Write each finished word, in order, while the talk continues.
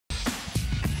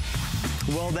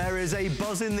Well, there is a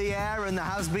buzz in the air, and there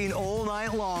has been all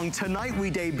night long. Tonight we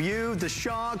debut the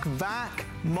Shark Vac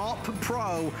Mop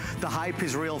Pro. The hype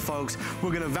is real, folks.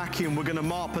 We're gonna vacuum, we're gonna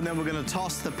mop, and then we're gonna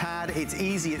toss the pad. It's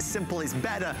easy, it's simple, it's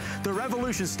better. The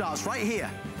revolution starts right here,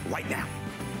 right now.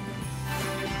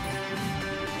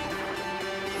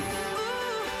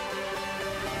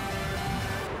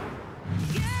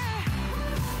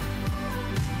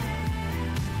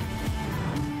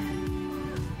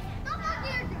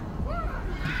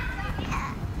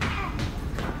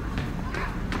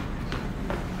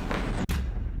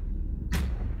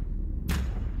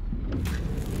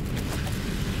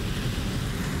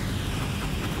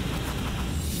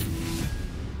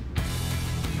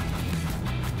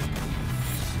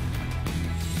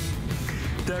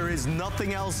 There is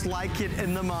nothing else like it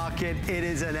in the market. It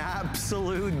is an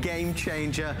absolute game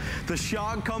changer. The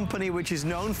Shark Company, which is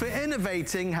known for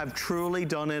innovating, have truly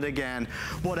done it again.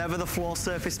 Whatever the floor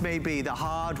surface may be, the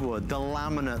hardwood, the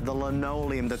laminate, the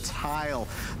linoleum, the tile,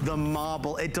 the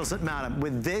marble, it doesn't matter.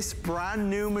 With this brand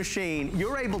new machine,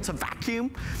 you're able to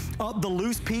vacuum up the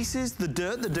loose pieces, the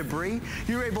dirt, the debris.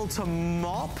 You're able to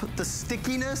mop the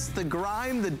stickiness, the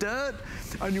grime, the dirt,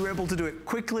 and you're able to do it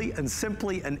quickly and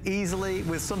simply and easily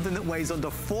with something that weighs under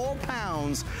 4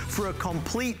 pounds for a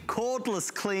complete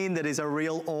cordless clean that is a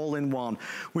real all-in-one.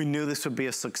 We knew this would be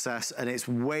a success, and it's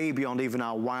way beyond even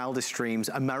our wildest dreams.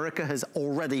 America has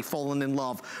already fallen in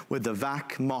love with the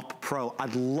Vac Mop Pro.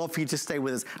 I'd love for you to stay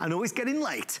with us. I know it's getting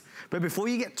late, but before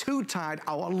you get too tired,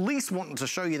 I at least want to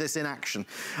show you this in action.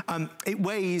 It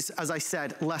weighs, as I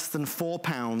said, less than 4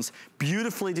 pounds,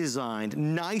 beautifully designed,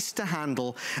 nice to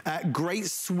handle, great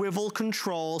swivel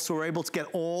control, so we're able to get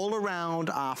all around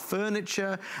our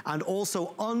furniture and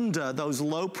also under those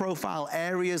low profile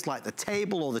areas like the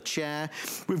table or the chair.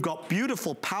 We've got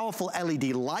beautiful, powerful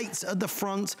LED lights at the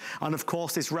front, and of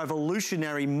course this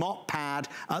revolutionary mop pad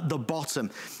at the bottom.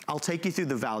 I'll take you through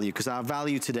the value, because our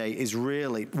value today is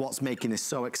really what's making this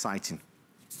so exciting.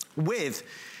 With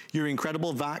your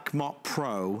incredible Vac Mop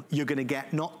Pro, you're gonna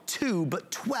get not 2,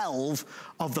 but 12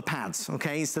 of the pads,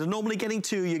 okay? Instead of normally getting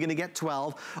 2, you're gonna get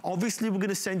 12. Obviously, we're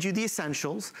gonna send you the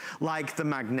essentials, like the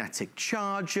magnetic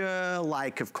charger,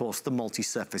 like, of course, the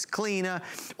multi-surface cleaner.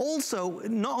 Also,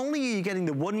 not only are you getting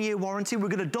the 1-year warranty, we're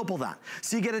gonna double that.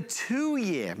 So you get a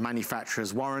 2-year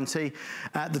manufacturer's warranty.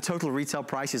 The total retail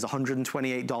price is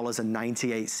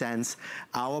 $128.98.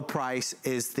 Our price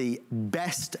is the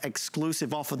best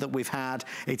exclusive offer that we've had.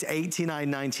 It's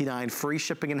 $89.99, free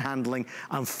shipping and handling,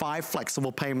 and 5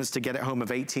 flexible payments to get it home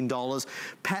of $18.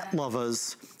 Pet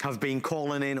lovers have been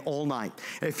calling in all night.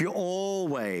 If you're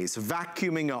always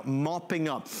vacuuming up, mopping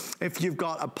up, if you've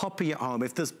got a puppy at home,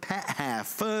 if there's pet hair,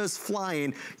 furs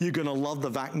flying, you're gonna love the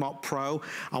Vac Mop Pro.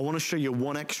 I wanna show you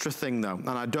one extra thing though, and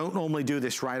I don't normally do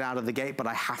this right out of the gate, but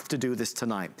I have to do this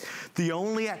tonight. The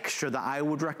only extra that I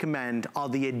would recommend are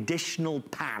the additional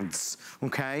pads,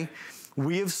 okay?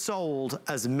 We have sold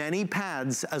as many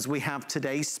pads as we have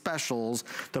today's specials.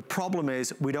 The problem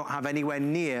is we don't have anywhere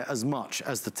near as much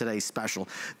as the today's special.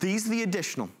 These are the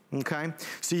additional, okay?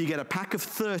 So you get a pack of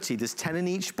 30, there's 10 in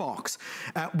each box.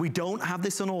 We don't have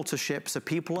this on auto ship, so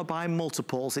people are buying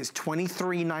multiples. It's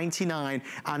 $23.99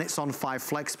 and it's on 5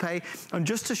 flex pay. And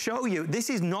just to show you, this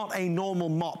is not a normal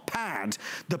mop pad.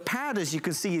 The pad, as you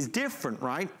can see, is different,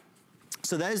 right?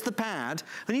 So there's the pad,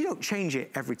 and you don't change it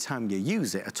every time you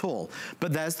use it at all.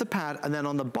 But there's the pad, and then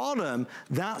on the bottom,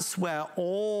 that's where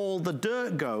all the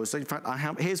dirt goes. In fact,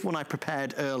 here's one I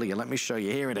prepared earlier. Let me show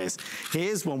you. Here it is.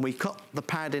 Here's one. We cut the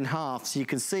pad in half, so you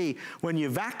can see when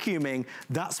you're vacuuming,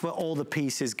 that's where all the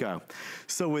pieces go.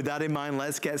 So with that in mind,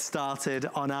 let's get started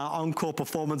on our encore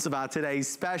performance of our today's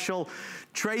special.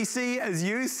 Tracy, as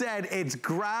you said, it's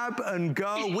grab and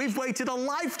go. We've waited a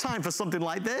lifetime for something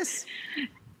like this.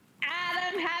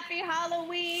 Adam, happy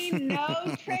Halloween.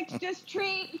 No tricks, just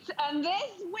treats. And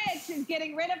this witch is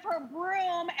getting rid of her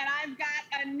broom, and I've got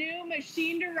a new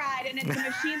machine to ride, and it's a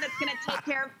machine that's going to take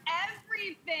care of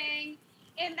everything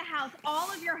in the house,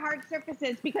 all of your hard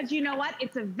surfaces, because you know what?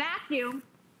 It's a vacuum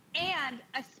and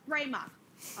a spray mop.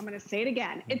 I'm going to say it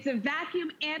again. It's a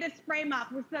vacuum and a spray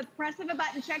mop. With the press of a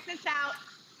button, check this out.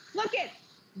 Look at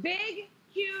big,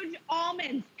 huge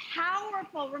almonds,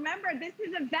 powerful. Remember, this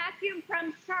is a vacuum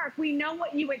from Shark. We know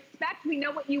what you expect, we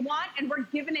know what you want, and we're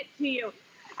giving it to you.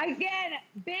 Again,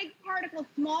 big particles,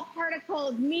 small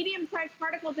particles, medium-sized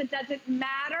particles, it doesn't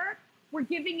matter. We're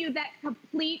giving you that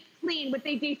complete clean with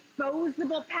a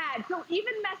disposable pad. So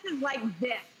even messes like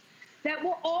this, that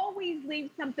will always leave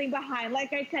something behind.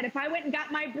 Like I said, if I went and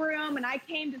got my broom and I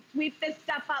came to sweep this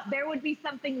stuff up, there would be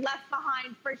something left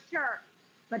behind for sure.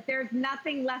 But there's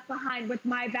nothing left behind with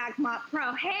my Vac Mop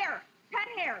Pro. Hair, pet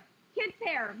hair, kids'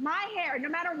 hair, my hair, no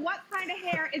matter what kind of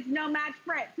hair, is no match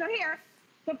for it. So here,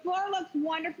 the floor looks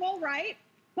wonderful, right?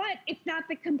 But it's not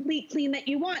the complete clean that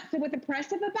you want. So with the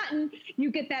press of a button,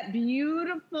 you get that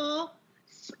beautiful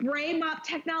spray mop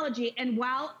technology. And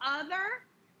while other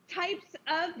types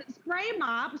of spray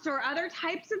mops or other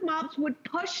types of mops would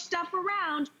push stuff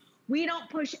around, we don't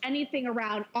push anything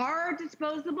around. Our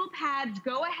disposable pads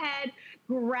go ahead,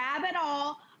 grab it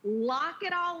all, lock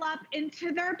it all up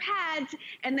into their pads,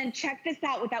 and then check this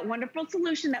out. With that wonderful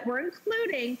solution that we're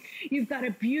including, you've got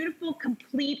a beautiful,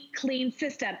 complete, clean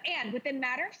system. And within a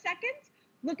matter of seconds,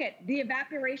 look at the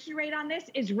evaporation rate on this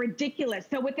is ridiculous.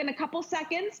 So within a couple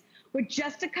seconds, with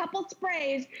just a couple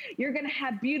sprays, you're gonna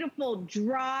have beautiful,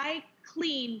 dry,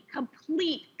 clean,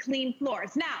 complete, clean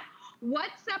floors. Now,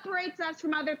 what separates us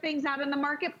from other things out in the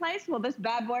marketplace? Well, this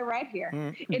bad boy right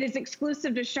here. It is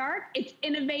exclusive to Shark. It's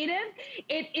innovative.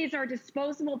 It is our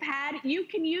disposable pad. You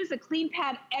can use a clean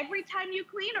pad every time you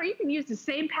clean, or you can use the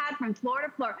same pad from floor to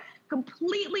floor.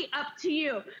 Completely up to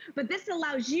you. But this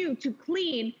allows you to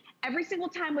clean every single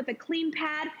time with a clean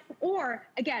pad, or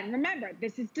again, remember,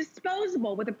 this is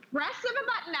disposable. With a press of a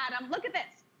button, Adam, look at this.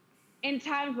 In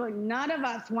times where none of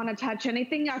us want to touch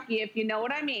anything yucky, if you know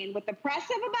what I mean. With the press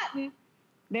of a button,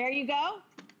 there you go,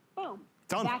 boom,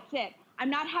 done. That's it.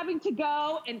 I'm not having to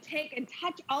go and take and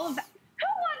touch all of that. Who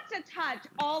wants to touch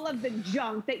all of the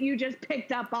junk that you just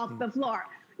picked up off the floor?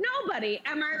 Nobody,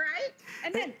 am I right?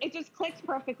 And then it just clicks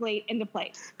perfectly into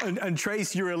place. And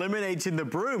Trace, you're eliminating the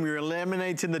broom, you're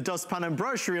eliminating the dustpan and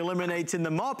brush, you're eliminating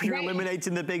the mop, you're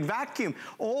eliminating the big vacuum,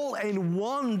 all in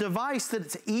one device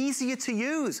that's easier to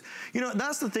use. You know,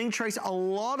 that's the thing, Trace, a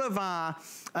lot of our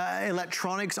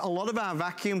electronics, a lot of our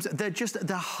vacuums,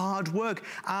 they're hard work.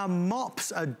 Our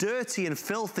mops are dirty and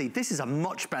filthy. This is a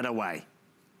much better way.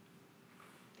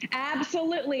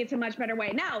 Absolutely, it's a much better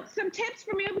way. Now, some tips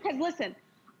from you, because listen,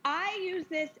 I use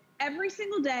this every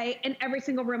single day in every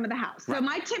single room of the house. So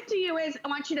my tip to you is I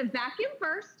want you to vacuum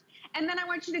first, and then I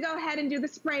want you to go ahead and do the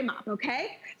spray mop,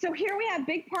 okay? So here we have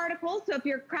big particles. So if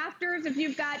you're crafters, if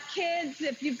you've got kids,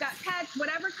 if you've got pets,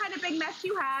 whatever kind of big mess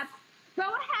you have, go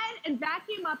ahead and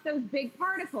vacuum up those big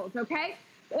particles, okay?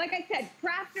 Like I said,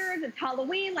 crafters, it's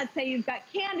Halloween. Let's say you've got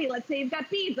candy. Let's say you've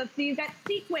got beads. Let's say you've got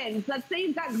sequins. Let's say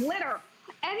you've got glitter.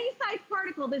 Any size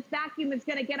particle, this vacuum is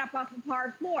gonna get up off of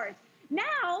hard floors.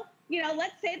 Now, you know,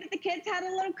 let's say that the kids had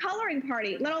a little coloring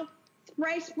party, little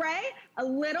spray, a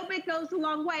little bit goes a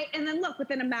long way. And then look,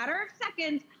 within a matter of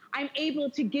seconds, I'm able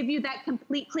to give you that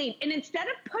complete clean. And instead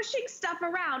of pushing stuff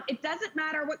around, it doesn't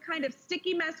matter what kind of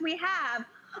sticky mess we have,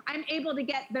 I'm able to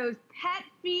get those pet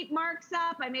feet marks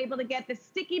up. I'm able to get the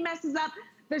sticky messes up,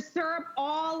 the syrup,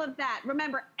 all of that.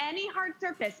 Remember, any hard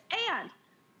surface. And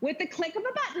with the click of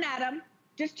a button, Adam,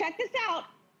 just check this out.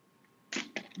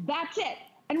 That's it.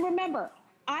 And remember,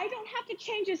 I don't have to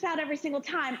change this out every single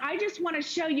time. I just want to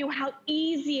show you how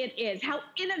easy it is, how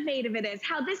innovative it is,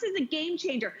 how this is a game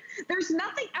changer. There's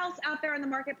nothing else out there in the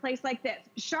marketplace like this.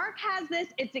 Shark has this.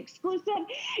 It's exclusive.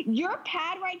 Your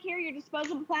pad right here, your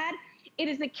disposable pad, it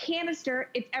is a canister.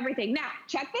 It's everything. Now,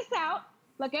 check this out.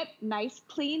 Look at nice,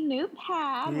 clean, new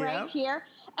pad right here.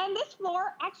 And this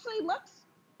floor actually looks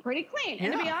pretty clean.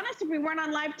 And to be honest, if we weren't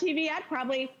on live TV, I'd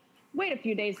probably wait a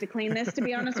few days to clean this, to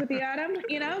be honest with you, Adam,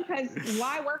 you know, because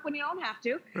why work when you don't have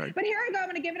to? Right. But here I go. I'm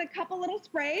going to give it a couple little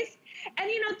sprays. And,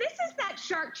 you know, this is that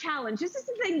Shark challenge. This is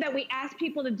the thing that we ask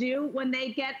people to do when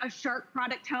they get a Shark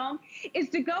product home, is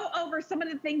to go over some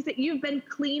of the things that you've been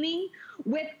cleaning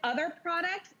with other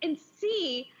products and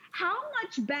see how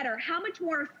much better, how much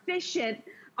more efficient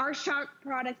our Shark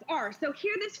products are. So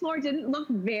here, this floor didn't look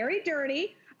very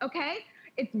dirty, okay?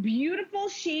 It's beautiful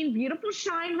sheen, beautiful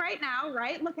shine right now,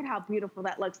 right? Look at how beautiful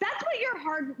that looks. That's what your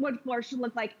hardwood floor should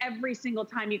look like every single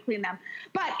time you clean them.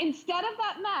 But instead of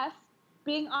that mess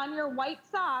being on your white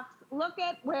socks, look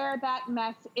at where that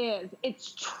mess is.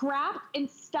 It's trapped and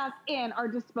stuck in our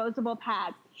disposable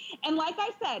pads. And like I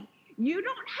said, you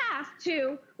don't have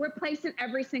to replace it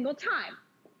every single time.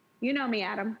 You know me,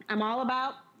 Adam. I'm all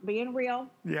about being real.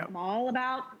 Yeah. I'm all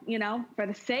about, you know, for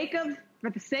the sake of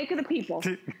the people.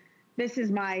 This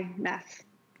is my mess.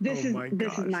 This is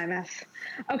my mess.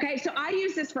 Okay, so I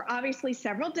use this for obviously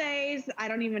several days. I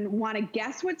don't even want to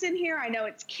guess what's in here. I know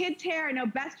it's kids' hair. I know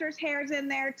Bester's hair's in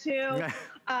there too.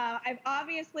 I've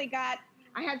obviously got,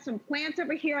 I had some plants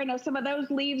over here. I know some of those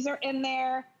leaves are in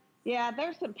there. Yeah,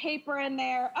 there's some paper in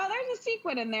there. Oh, there's a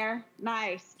sequin in there.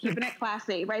 Nice, keeping it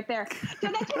classy right there. So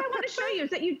that's what I want to show you, is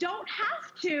that you don't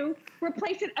have to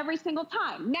replace it every single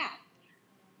time. Now,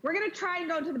 we're gonna try and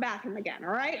go to the bathroom again, all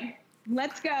right?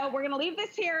 Let's go. We're going to leave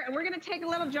this here, and we're going to take a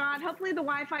little jaunt. Hopefully the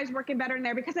Wi-Fi is working better in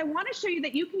there, because I want to show you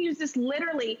that you can use this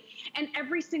literally in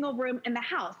every single room in the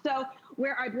house. So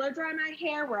where I blow dry my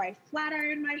hair, where I flat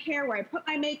iron my hair, where I put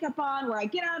my makeup on, where I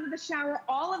get out of the shower,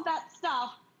 all of that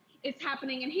stuff is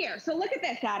happening in here. So look at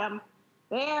this, Adam.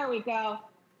 There we go.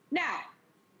 Now,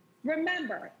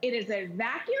 remember, it is a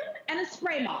vacuum and a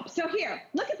spray mop. So here,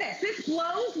 look at this. This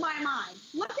blows my mind.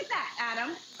 Look at that,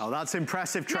 Adam. Oh, that's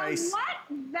impressive, Trace. Now, what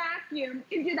vacuum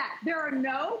can do that?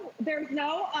 There's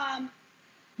no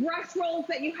brush rolls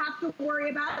that you have to worry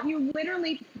about. You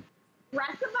literally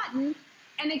press a button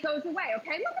and it goes away,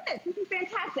 okay? Look at this. This is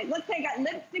fantastic. Let's say I got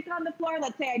lipstick on the floor.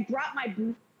 Let's say I dropped my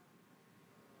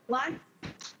blood.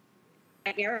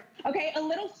 Okay, a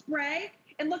little spray.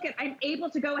 And look at, I'm able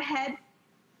to go ahead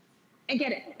and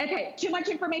get it. Okay, too much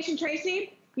information,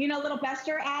 Tracy. You know little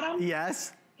Bester, Adam?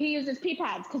 Yes. He uses pee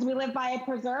pads because we live by a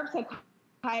preserve, so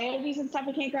coyotes and stuff,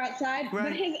 we can't go outside. Right.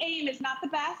 But his aim is not the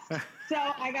best, so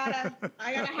I gotta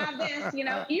have this. You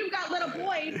know, you've got little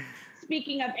boys.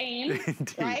 Speaking of aim,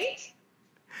 right?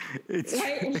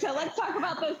 Right. So let's talk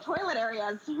about those toilet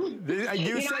areas.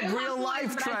 You said real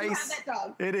life, Trace.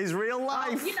 It is real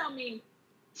life. Oh, you know me.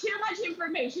 Too much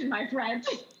information, my friend.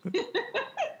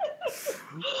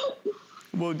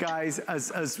 Well, guys,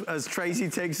 as Tracy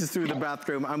takes us through the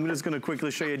bathroom, I'm just going to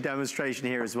quickly show you a demonstration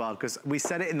here as well, because we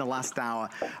said it in the last hour.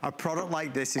 A product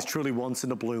like this is truly once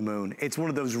in a blue moon. It's one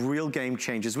of those real game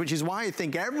changers, which is why I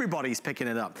think everybody's picking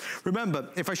it up. Remember,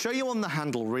 if I show you on the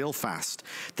handle real fast,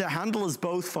 the handle has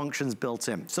both functions built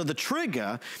in. So the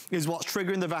trigger is what's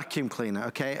triggering the vacuum cleaner,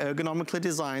 okay? Ergonomically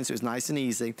designed, so it's nice and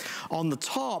easy. On the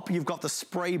top, you've got the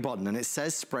spray button, and it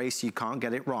says spray, so you can't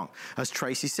get it wrong. As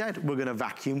Tracy said, we're going to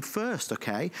vacuum first,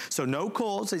 okay? So no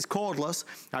cords, it's cordless.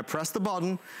 I press the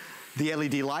button, the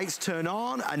LED lights turn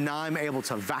on, and now I'm able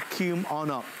to vacuum on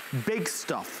up. Big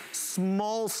stuff,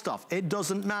 small stuff, it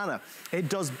doesn't matter. It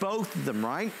does both of them,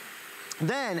 right?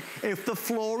 Then, if the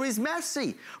floor is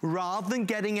messy, rather than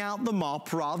getting out the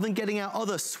mop, rather than getting out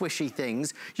other swishy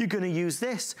things, you're gonna use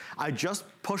this. I just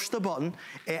pushed the button,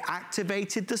 it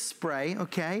activated the spray,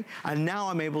 okay? And now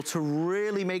I'm able to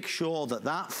really make sure that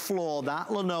that floor,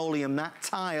 that linoleum, that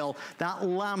tile, that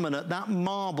laminate, that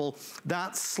marble,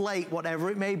 that slate, whatever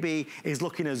it may be, is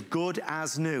looking as good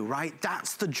as new, right?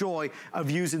 That's the joy of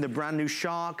using the brand new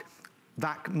Shark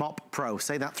Vac Mop Pro.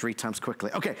 Say that 3 times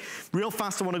quickly. Okay, real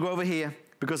fast, I want to go over here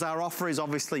because our offer is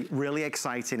obviously really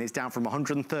exciting. It's down from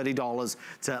 $130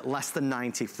 to less than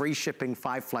 $90, free shipping,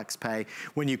 5 flex pay.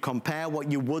 When you compare what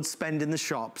you would spend in the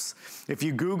shops, if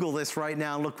you Google this right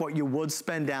now, look what you would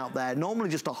spend out there. Normally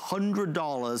just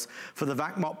 $100 for the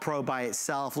Vac Mop Pro by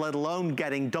itself, let alone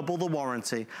getting double the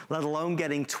warranty, let alone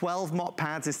getting 12 mop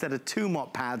pads instead of 2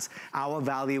 mop pads. Our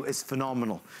value is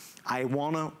phenomenal. I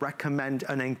want to recommend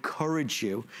and encourage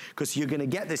you, because you're going to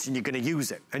get this and you're going to use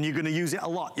it, and you're going to use it a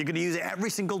lot. You're going to use it every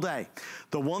single day.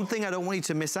 The one thing I don't want you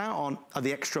to miss out on are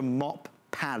the extra mop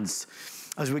pads.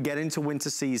 As we get into winter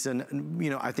season,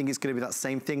 you know, I think it's going to be that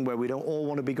same thing where we don't all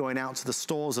want to be going out to the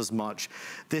stores as much.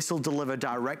 This will deliver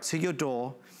direct to your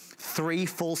door. 3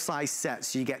 full-size sets,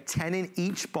 so you get 10 in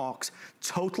each box.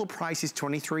 Total price is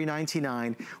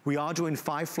 $23.99. We are doing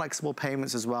 5 flexible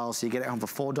payments as well, so you get it home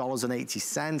for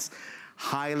 $4.80.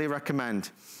 Highly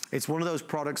recommend. It's one of those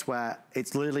products where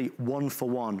it's literally 1 for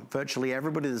 1. Virtually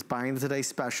everybody that's buying today's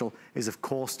special is, of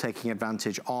course, taking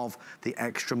advantage of the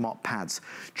extra mop pads.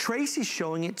 Tracy's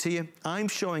showing it to you. I'm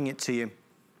showing it to you.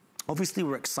 Obviously,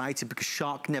 we're excited because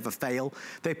Shark never fail.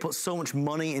 They put so much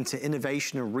money into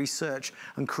innovation and research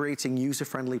and creating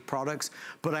user-friendly products.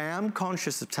 But I am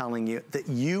conscious of telling you that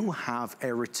you have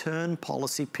a return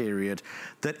policy period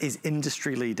that is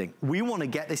industry-leading. We want to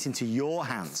get this into your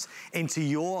hands, into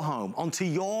your home, onto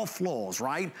your floors,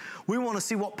 right? We want to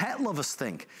see what pet lovers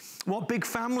think, what big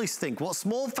families think, what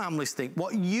small families think,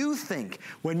 what you think.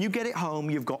 When you get it home,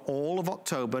 you've got all of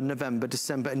October, November,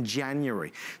 December, and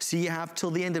January. So you have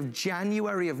till the end of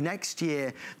January of next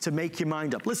year to make your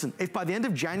mind up. Listen, if by the end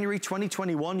of January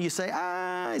 2021 you say,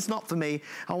 it's not for me,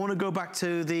 I want to go back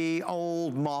to the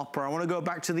old mop, or I want to go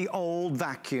back to the old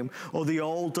vacuum, or the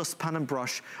old dustpan and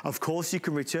brush, of course you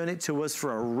can return it to us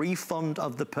for a refund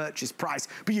of the purchase price.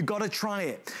 But you've got to try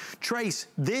it. Trace,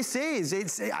 this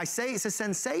is, I say it's a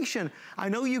sensation. I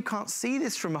know you can't see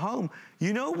this from home.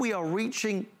 You know we are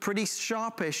reaching pretty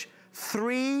sharpish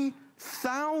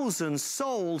 3,000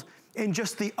 sold in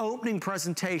just the opening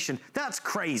presentation. That's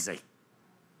crazy.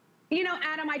 You know,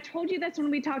 Adam, I told you this when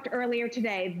we talked earlier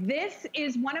today. This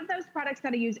is one of those products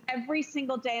that I use every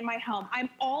single day in my home. I'm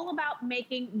all about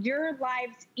making your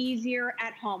lives easier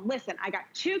at home. Listen, I got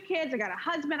 2 kids, I got a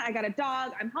husband, I got a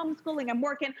dog, I'm homeschooling, I'm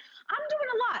working. I'm doing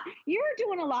a lot. You're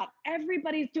doing a lot.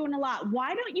 Everybody's doing a lot.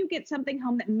 Why don't you get something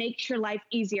home that makes your life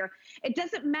easier? It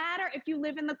doesn't matter if you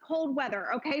live in the cold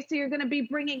weather, okay? So you're gonna be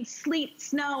bringing sleet,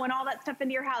 snow, and all that stuff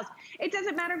into your house. It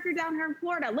doesn't matter if you're down here in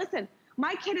Florida. Listen,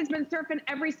 my kid has been surfing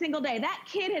every single day. That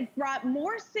kid has brought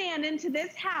more sand into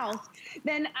this house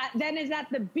than is at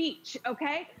the beach,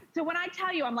 okay? So when I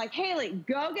tell you, I'm like, Haley,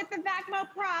 go get the Vacmo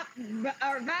prop,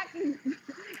 or vacuum.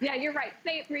 Yeah, you're right.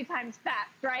 Say it 3 times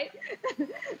fast, right?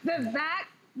 The Vac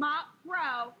Mop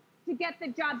Pro to get the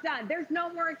job done. There's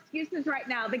no more excuses right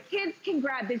now. The kids can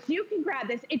grab this. You can grab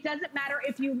this. It doesn't matter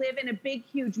if you live in a big,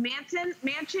 huge mansion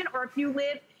or if you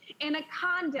live in a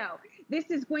condo. This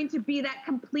is going to be that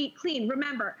complete clean.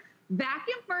 Remember,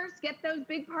 vacuum first, get those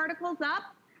big particles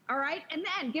up, all right? And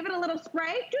then give it a little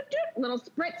spray, doot, doot, little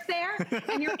spritz there,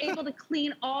 and you're able to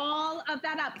clean all of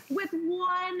that up with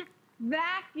one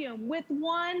vacuum, with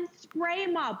one spray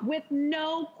mop, with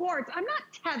no cords. I'm not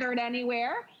tethered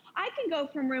anywhere. I can go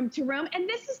from room to room, and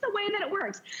this is the way that it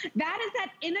works. That is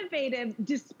that innovative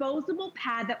disposable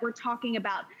pad that we're talking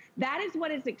about. That is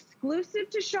what is exclusive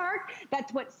to Shark.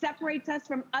 That's what separates us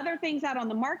from other things out on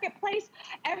the marketplace.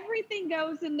 Everything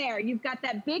goes in there. You've got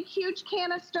that big, huge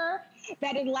canister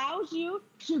that allows you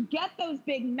to get those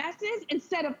big messes.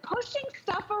 Instead of pushing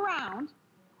stuff around,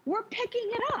 we're picking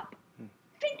it up.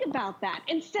 Think about that.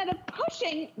 Instead of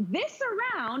pushing this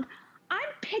around, I'm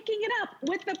picking it up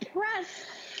with the press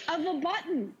of a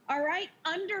button, all right?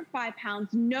 Under 5 pounds,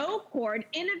 no cord,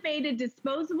 innovative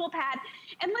disposable pad.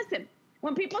 And listen,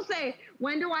 when people say,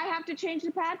 when do I have to change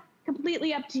the pad?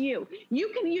 Completely up to you. You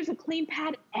can use a clean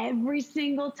pad every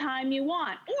single time you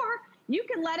want, or you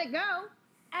can let it go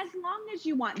as long as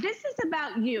you want. This is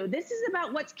about you. This is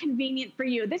about what's convenient for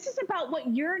you. This is about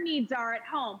what your needs are at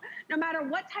home. No matter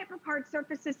what type of hard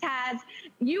surface this has,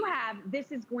 you have,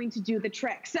 this is going to do the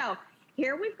trick. So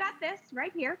here we've got this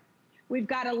right here. We've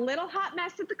got a little hot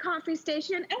mess at the coffee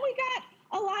station, and we got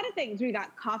a lot of things. We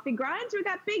got coffee grinds, we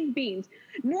got big beans.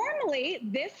 Normally,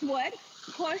 this would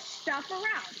push stuff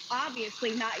around.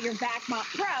 Obviously not your Vac Mop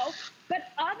Pro,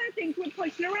 but other things would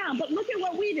push it around. But look at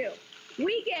what we do.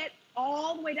 We get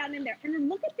all the way down in there. And then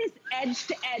look at this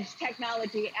edge-to-edge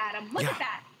technology, Adam. Look at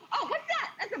that. Oh, what's that?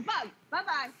 That's a bug.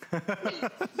 Bye-bye.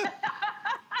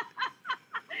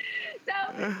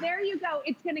 So there you go.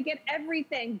 It's going to get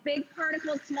everything. Big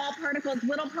particles, small particles,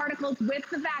 little particles with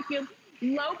the vacuum.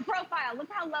 Low profile. Look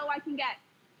how low I can get.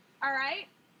 All right?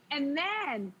 And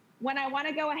then when I want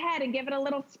to go ahead and give it a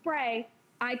little spray,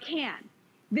 I can.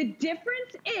 The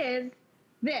difference is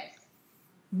this.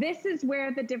 This is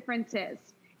where the difference is.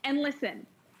 And listen,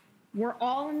 we're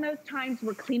all in those times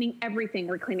we're cleaning everything.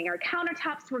 We're cleaning our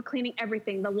countertops. We're cleaning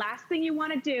everything. The last thing you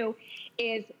want to do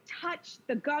is touch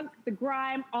the gunk, the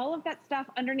grime, all of that stuff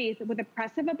underneath. With a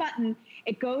press of a button,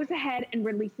 it goes ahead and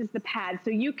releases the pad.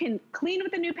 So you can clean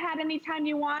with a new pad anytime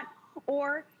you want,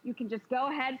 or you can just go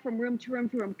ahead from room to room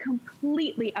to room,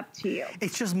 completely up to you.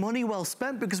 It's just money well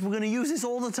spent because we're gonna use this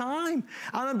all the time.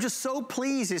 And I'm just so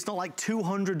pleased it's not like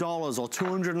 $200 or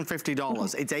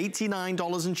 $250. It's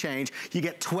 $89 and change. You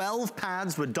get 12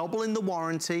 pads, we're doubling the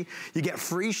warranty. You get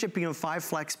free shipping and 5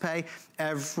 flex pay.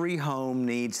 Every home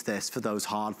needs this for those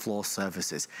hard floor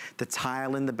surfaces. The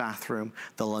tile in the bathroom,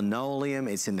 the linoleum,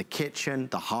 it's in the kitchen,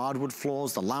 the hardwood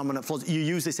floors, the laminate floors. You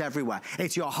use this everywhere.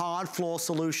 It's your hard floor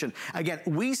solution. Again,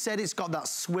 we said it's got that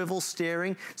swivel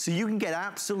steering, so you can get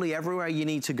absolutely everywhere you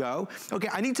need to go. Okay,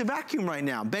 I need to vacuum right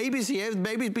now. Baby's here,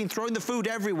 baby's been throwing the food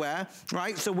everywhere,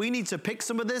 right? So we need to pick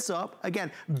some of this up.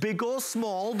 Again, big or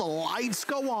small, the lights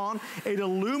go on, it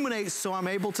illuminates so I'm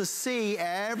able to see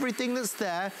everything that's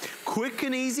there. Quick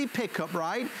and easy pickup,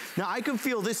 right? Now I can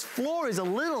feel this floor is a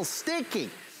little sticky,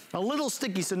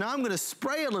 so now I'm gonna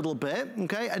spray a little bit,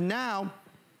 okay? And now,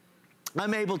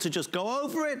 I'm able to just go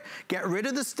over it, get rid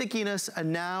of the stickiness,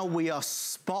 and now we are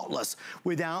spotless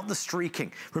without the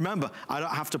streaking. Remember, I don't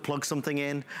have to plug something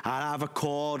in. I don't have a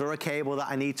cord or a cable that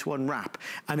I need to unwrap.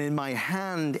 And in my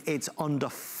hand, it's under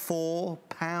 4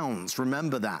 pounds.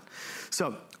 Remember that.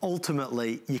 So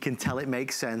ultimately, you can tell it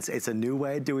makes sense. It's a new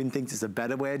way of doing things. It's a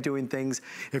better way of doing things.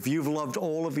 If you've loved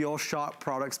all of your Shark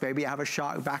products, maybe you have a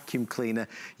Shark vacuum cleaner,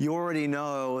 you already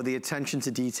know the attention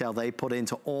to detail they put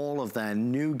into all of their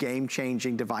new game-changing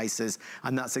game-changing devices,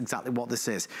 and that's exactly what this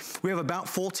is. We have about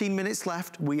 14 minutes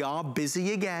left. We are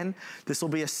busy again. This will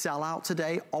be a sellout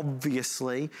today,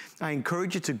 obviously. I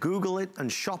encourage you to Google it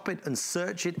and shop it and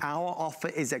search it. Our offer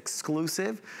is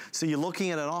exclusive. So you're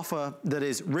looking at an offer that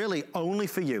is really only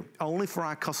for you, only for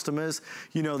our customers.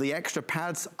 You know, the extra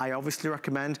pads, I obviously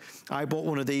recommend. I bought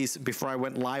one of these before I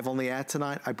went live on the air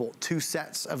tonight. I bought 2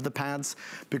 sets of the pads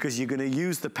because you're gonna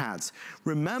use the pads.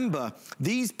 Remember,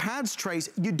 these pads, Trace,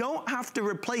 you don't have to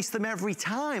replace them every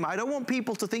time. I don't want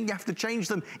people to think you have to change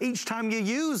them each time you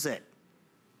use it.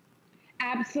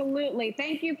 Absolutely.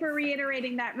 Thank you for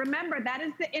reiterating that. Remember, that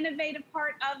is the innovative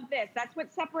part of this. That's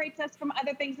what separates us from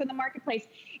other things in the marketplace,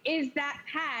 is that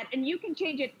pad. And you can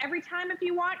change it every time if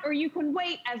you want, or you can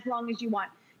wait as long as you want.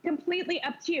 Completely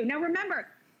up to you. Now remember,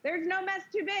 there's no mess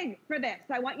too big for this.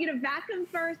 So I want you to vacuum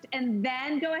first and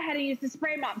then go ahead and use the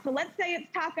spray mop. So let's say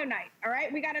it's taco night, all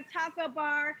right? We got a taco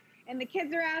bar and the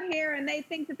kids are out here and they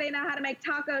think that they know how to make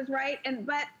tacos, right?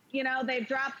 But you know, they've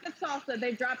dropped the salsa,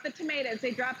 they've dropped the tomatoes,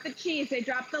 they dropped the cheese, they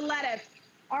dropped the lettuce,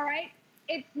 all right?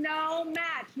 It's no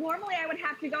match. Normally I would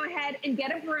have to go ahead and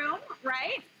get a broom,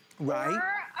 right? Right.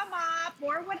 Or a mop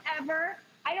or whatever.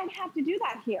 I don't have to do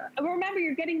that here. Remember,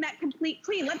 you're getting that complete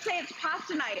clean. Let's say it's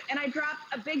pasta night and I drop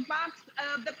a big box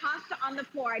of the pasta on the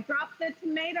floor. I drop the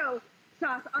tomato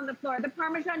sauce on the floor, the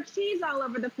Parmesan cheese all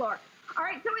over the floor. All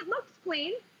right, so it looks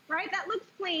clean, right? That looks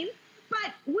clean.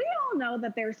 But we all know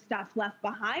that there's stuff left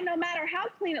behind. No matter how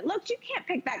clean it looks, you can't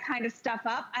pick that kind of stuff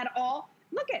up at all.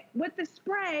 Look at, with the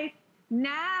spray,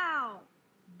 now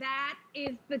that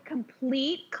is the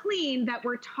complete clean that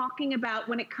we're talking about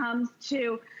when it comes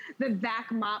to the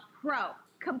Vac Mop Pro.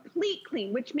 Complete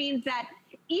clean, which means that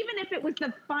even if it was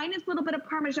the finest little bit of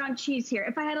Parmesan cheese here,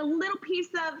 if I had a little piece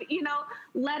of, you know,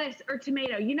 lettuce or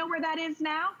tomato, you know where that is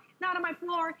now? Not on my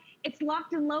floor. It's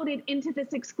locked and loaded into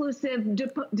this exclusive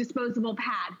disposable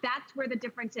pad. That's where the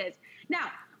difference is.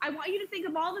 Now, I want you to think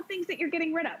of all the things that you're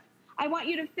getting rid of. I want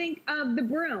you to think of the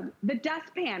broom, the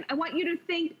dustpan. I want you to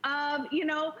think of, you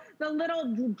know, the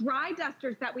little dry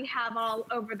dusters that we have all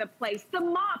over the place. The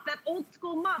mop, that old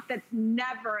school mop that's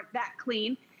never that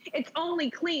clean. It's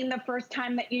only clean the first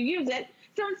time that you use it.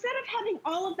 So instead of having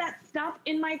all of that stuff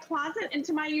in my closet,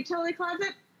 into my utility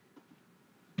closet,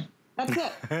 that's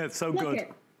it. It's so Look good.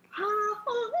 it.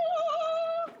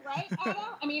 Right, Adam?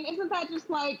 I mean, isn't that just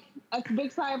like a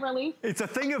big sigh of relief? It's a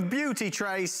thing of beauty,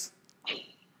 Trace.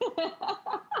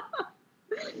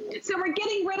 So we're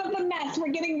getting rid of the mess.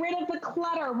 We're getting rid of the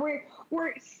clutter.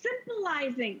 We're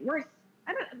simplifying.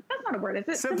 That's not a word, is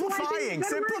it? Simplifying.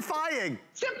 Simplifying.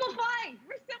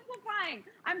 We're simplifying.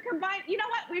 I'm combining. You know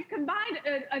what? We've combined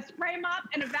a spray mop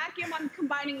and a vacuum on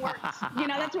combining works. You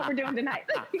know, that's what we're doing tonight.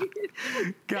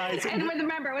 Guys. And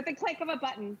remember, with the click of a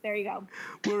button, there you go.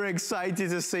 We're excited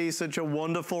to see such a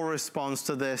wonderful response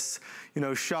to this. You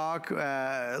know, Shark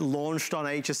launched on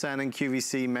HSN and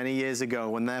QVC many years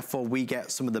ago, and therefore we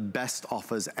get some of the best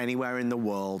offers anywhere in the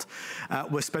world.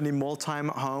 We're spending more time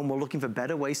at home. We're looking for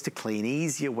better ways to clean,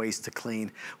 easier ways to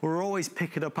clean. We're always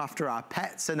picking up after our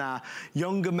pets and our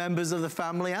younger members of the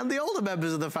family and the older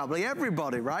members of the family,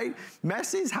 everybody, right?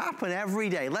 Messes happen every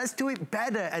day. Let's do it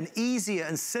better and easier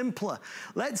and simpler.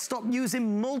 Let's stop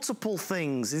using multiple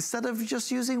things instead of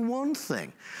just using one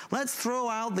thing. Let's throw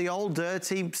out the old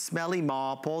dirty, smelly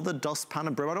mop or the dustpan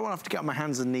and broom. I don't want to have to get on my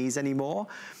hands and knees anymore.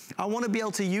 I want to be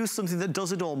able to use something that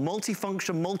does it all,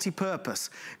 multi-function, multi-purpose.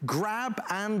 Grab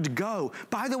and go.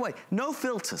 By the way, no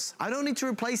filters. I don't need to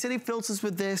replace any filters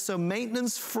with this, so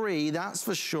maintenance free, that's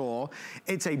for sure.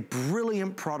 It's a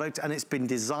brilliant product and it's been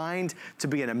designed to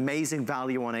be an amazing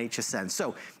value on HSN.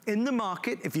 So in the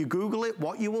market, if you Google it,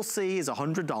 what you will see is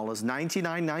 $100,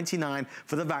 $99.99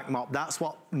 for the vac mop. That's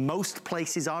what most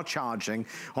places are charging.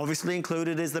 Obviously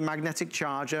included is the magnetic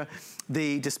charger,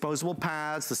 the disposable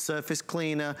pads, the surface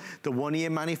cleaner, the 1-year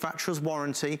manufacturer's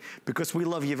warranty. Because we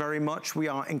love you very much, we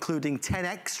are including 10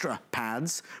 extra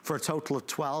pads for a total of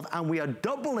 12, and we are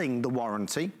doubling the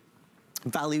warranty,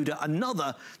 valued at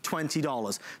another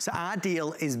 $20. So our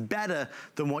deal is better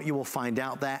than what you will find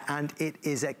out there, and it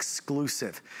is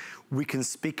exclusive. We can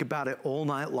speak about it all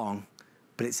night long,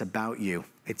 but it's about you.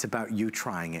 It's about you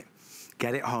trying it.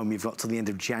 Get it home. You've got till the end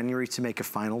of January to make a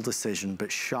final decision,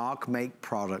 but Shark make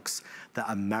products that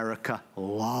America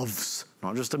loves.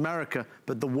 not just America,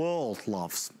 but the world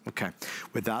loves. Okay,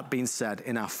 with that being said,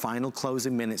 in our final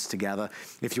closing minutes together,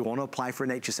 if you want to apply for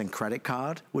an HSN credit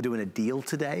card, we're doing a deal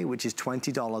today, which is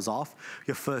 $20 off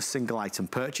your first single item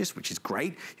purchase, which is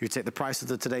great. You take the price of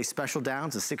the today's special down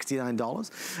to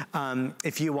 $69.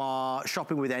 If you are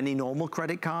shopping with any normal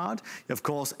credit card, of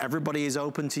course, everybody is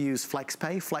open to use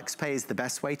FlexPay. FlexPay is the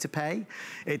best way to pay.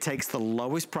 It takes the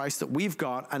lowest price that we've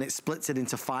got and it splits it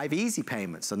into 5 easy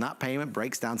payments, and that payment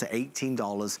breaks down to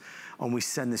 $18, and we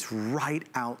send this right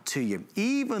out to you.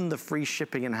 Even the free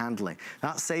shipping and handling.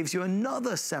 That saves you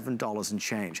another $7 and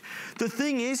change. The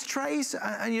thing is, Trace,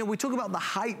 and you know, we talk about the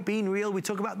hype being real, we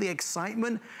talk about the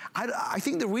excitement. I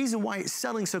think the reason why it's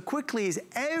selling so quickly is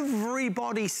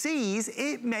everybody sees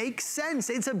it makes sense.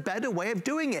 It's a better way of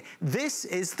doing it. This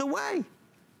is the way.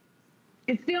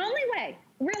 It's the only way.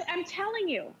 Really, I'm telling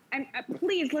you,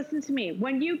 please listen to me.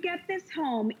 When you get this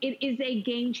home, it is a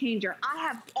game changer. I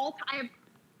have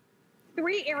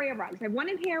 3 area rugs. I have one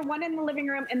in here, one in the living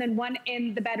room, and then one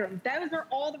in the bedroom. Those are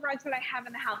all the rugs that I have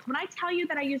in the house. When I tell you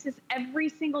that I use this every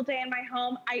single day in my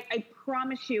home, I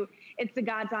promise you it's the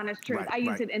God's honest truth. I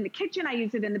use it in the kitchen, I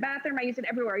use it in the bathroom, I use it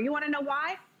everywhere. You wanna know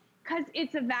why? Because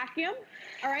it's a vacuum,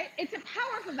 all right? It's a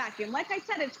powerful vacuum. Like I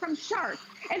said, it's from Shark.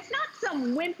 It's not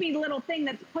some wimpy little thing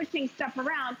that's pushing stuff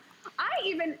around. I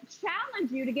even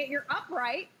challenge you to get your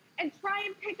upright and try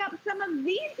and pick up some of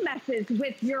these messes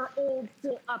with your old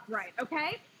school upright,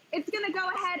 okay? It's gonna go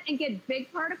ahead and get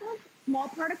big particles, small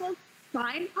particles,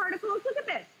 fine particles. Look at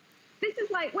this. This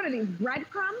is like, what are these,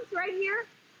 breadcrumbs right here?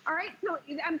 All right, so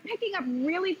I'm picking up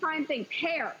really fine things.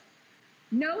 Hair.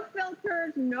 No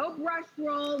filters, no brush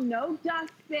roll, no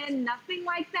dustbin, nothing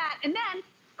like that. And then,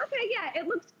 okay, yeah, it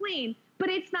looks clean, but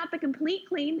it's not the complete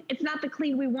clean. It's not the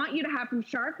clean we want you to have from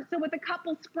Shark. So with a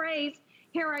couple sprays,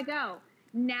 here I go.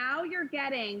 Now you're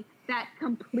getting that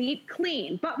complete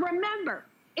clean. But remember,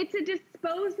 it's a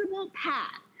disposable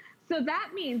pad. So that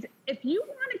means if you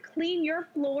want to clean your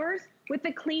floors with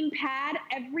a clean pad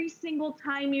every single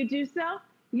time you do so,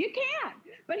 you can.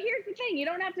 But here's the thing, you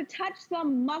don't have to touch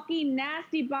some mucky,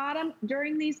 nasty bottom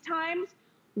during these times.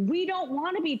 We don't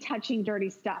want to be touching dirty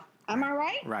stuff. Am I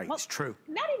right? Right, well, it's true.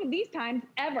 Not even these times,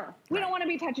 ever. We don't want to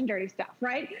be touching dirty stuff,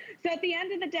 right? So at the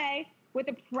end of the day, with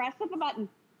the press of a button,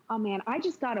 oh man, I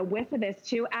just got a whiff of this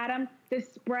too, Adam.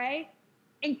 This spray,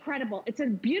 incredible. It's a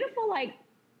beautiful, like,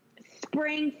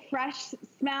 spring, fresh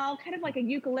smell, kind of like a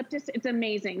eucalyptus. It's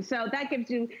amazing. So that gives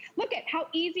you, look at how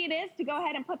easy it is to go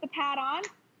ahead and put the pad on.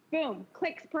 Boom,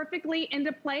 clicks perfectly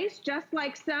into place, just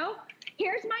like so.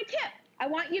 Here's my tip. I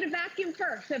want you to vacuum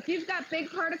first. So if you've got big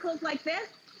particles like this,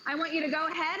 I want you to go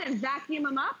ahead and vacuum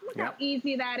them up. Look how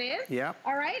easy that is. Yep.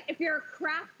 All right, if you're a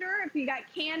crafter, if you got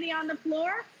candy on the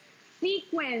floor,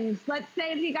 sequins, let's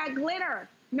say if you got glitter,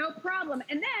 no problem.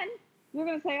 And then you're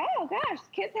gonna say, oh gosh,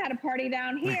 kids had a party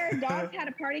down here, dogs had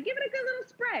a party. Give it a good little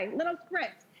spray, little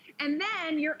spritz. And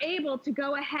then you're able to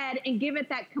go ahead and give it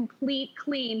that complete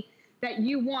clean that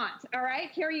you want, all right?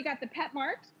 Here you got the pet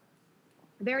marks.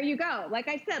 There you go. Like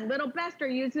I said, little Bester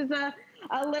uses a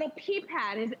little pee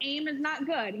pad. His aim is not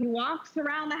good. He walks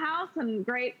around the house and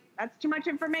great, that's too much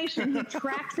information. He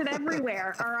tracks it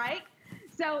everywhere, all right?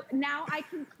 So now I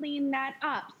can clean that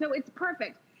up. So it's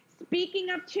perfect.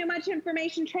 Speaking of too much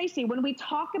information, Tracy, when we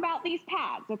talk about these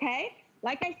pads, okay?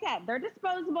 Like I said, they're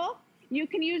disposable. You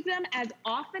can use them as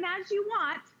often as you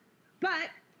want, but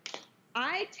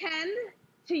I tend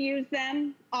to use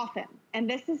them often. And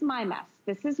this is my mess.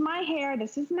 This is my hair.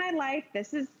 This is my life.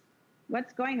 This is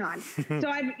what's going on. So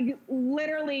I've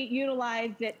literally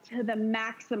utilized it to the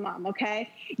maximum, okay?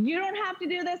 You don't have to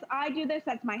do this. I do this.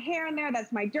 That's my hair in there.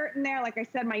 That's my dirt in there. Like I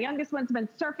said, my youngest one's been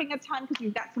surfing a ton because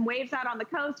we've got some waves out on the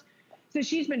coast. So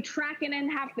she's been tracking in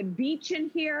half the beach in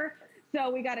here. So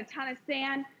we got a ton of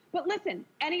sand. But listen,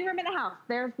 any room in the house,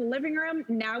 there's the living room.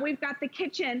 Now we've got the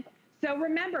kitchen. So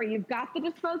remember, you've got the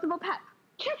disposable pet.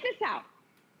 Check this out.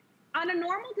 On a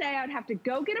normal day, I would have to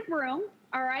go get a broom,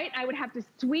 all right? I would have to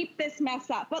sweep this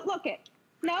mess up. But look it,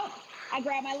 nope. I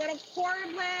grab my little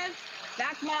cordless,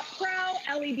 Vacuum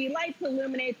Pro, LED lights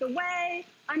illuminate the way,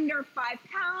 under 5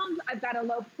 pounds. I've got a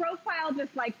low profile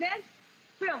just like this.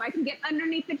 Boom, I can get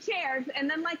underneath the chairs. And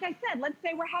then like I said, let's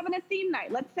say we're having a theme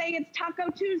night. Let's say it's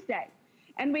Taco Tuesday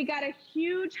and we got a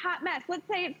huge hot mess. Let's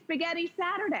say it's Spaghetti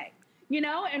Saturday, you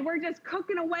know, and we're just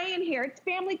cooking away in here. It's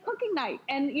family cooking night.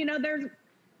 And you know,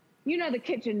 the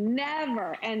kitchen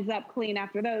never ends up clean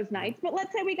after those nights. But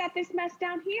let's say we got this mess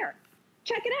down here.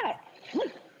 Check it out.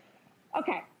 Look.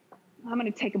 Okay, I'm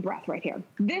gonna take a breath right here.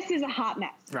 This is a hot mess.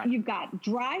 Right. You've got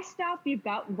dry stuff, you've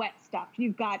got wet stuff,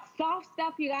 you've got soft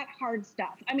stuff, you got hard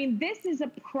stuff. I mean, this is a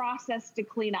process to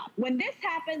clean up. When this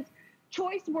happens,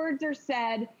 choice words are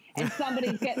said and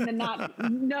somebody's getting the nod.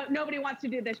 No, nobody wants to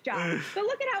do this job. But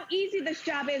look at how easy this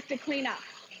job is to clean up.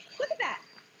 Look at that.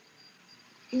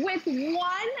 With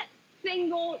one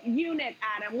single unit,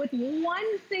 Adam, with one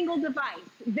single device,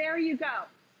 there you go.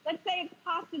 Let's say it's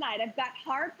pasta night. I've got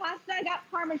hard pasta, I got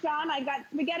Parmesan, I got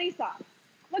spaghetti sauce.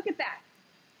 Look at that.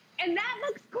 And that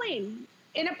looks clean.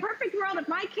 In a perfect world, if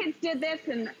my kids did this,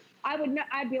 and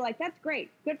I'd be like, that's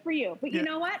great, good for you. But you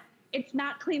know what? It's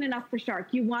not clean enough for Shark.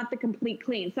 You want the complete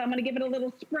clean. So I'm gonna give it a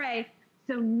little spray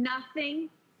so nothing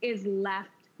is left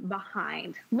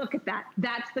behind. Look at that.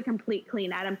 That's the complete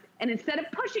clean, Adam. And instead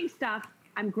of pushing stuff,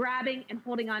 I'm grabbing and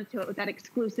holding on to it with that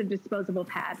exclusive disposable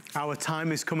pad. Our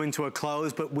time is coming to a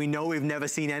close, but we know we've never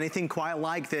seen anything quite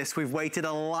like this. We've waited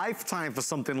a lifetime for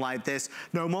something like this.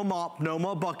 No more mop, no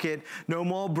more bucket, no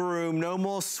more broom, no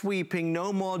more sweeping,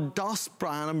 no more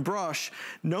dustpan and brush,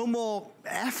 no more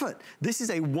effort. This is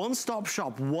a one-stop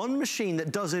shop, one machine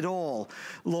that does it all.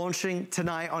 Launching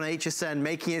tonight on HSN,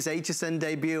 making its HSN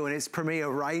debut and its premiere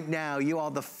right now. You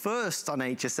are the first on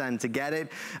HSN to get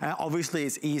it. Obviously,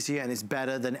 it's easier and it's better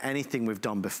than anything we've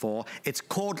done before. It's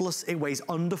cordless, it weighs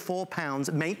under 4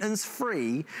 pounds, maintenance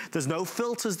free. There's no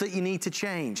filters that you need to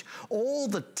change. All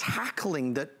the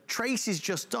tackling that Tracy's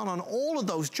just done on all of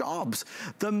those jobs,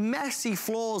 the messy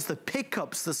floors, the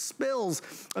pickups, the spills,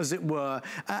 as it were,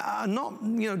 are not,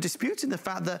 you know, disputing the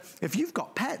fact that if you've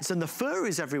got pets and the fur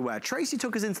is everywhere. Tracy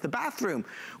took us into the bathroom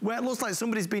where it looks like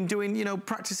somebody's been doing, you know,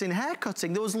 practicing hair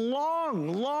cutting. There was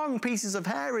long pieces of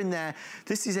hair in there.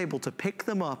 This is able to pick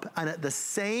them up, and at the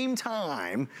same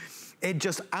time, it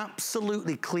just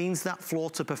absolutely cleans that floor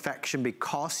to perfection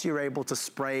because you're able to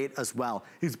spray it as well.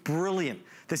 It's brilliant.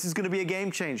 This is gonna be a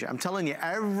game changer. I'm telling you,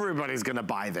 everybody's gonna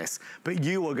buy this, but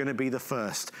you are gonna be the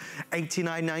first.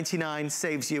 $89.99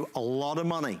 saves you a lot of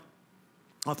money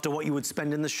after what you would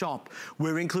spend in the shop.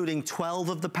 We're including 12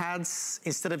 of the pads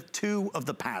instead of 2 of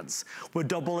the pads. We're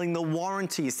doubling the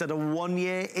warranty. Instead of 1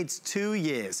 year, it's 2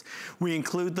 years. We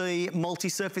include the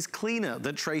multi-surface cleaner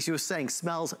that Tracy was saying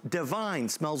smells divine,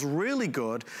 smells really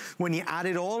good. When you add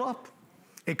it all up,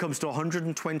 it comes to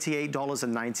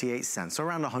 $128.98, so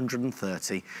around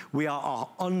 $130. We are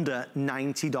under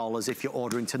 $90 if you're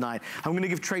ordering tonight. I'm gonna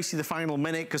give Tracy the final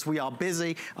minute because we are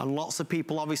busy and lots of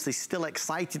people obviously still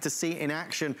excited to see it in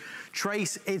action.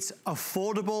 Trace, it's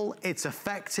affordable, it's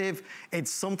effective, it's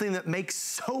something that makes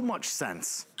so much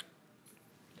sense.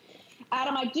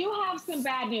 Adam, I do have some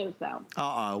bad news, though.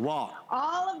 Uh-oh, what?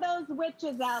 All of those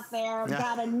witches out there have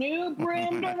got a new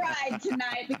broom to ride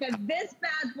tonight because this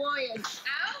bad boy is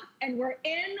out and we're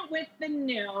in with the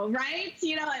new, right?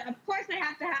 You know, of course I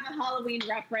have to have a Halloween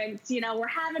reference. You know, we're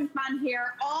having fun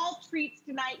here. All treats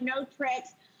tonight, no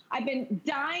tricks. I've been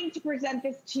dying to present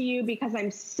this to you because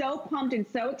I'm so pumped and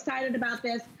so excited about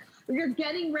this. You're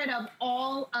getting rid of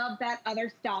all of that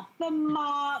other stuff. The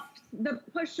mops, the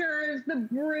pushers, the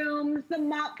brooms, the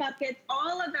mop buckets,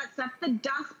 all of that stuff, the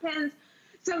dustpins.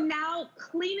 So now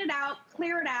clean it out,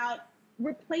 clear it out,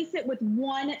 replace it with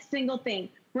one single thing.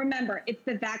 Remember, it's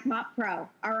the Vac Mop Pro,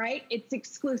 all right? It's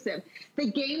exclusive.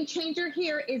 The game changer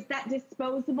here is that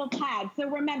disposable pad. So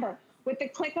remember, with the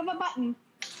click of a button,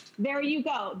 there you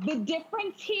go. The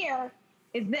difference here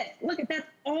is this. Look at that's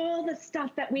all the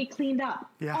stuff that we cleaned up.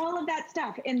 Yeah. All of that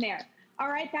stuff in there. All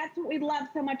right, that's what we love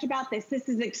so much about this. This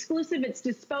is exclusive, it's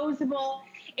disposable,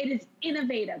 it is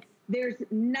innovative. There's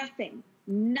nothing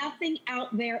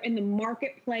out there in the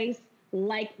marketplace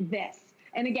like this.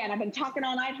 And again, I've been talking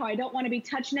all night how I don't want to be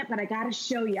touching it, but I gotta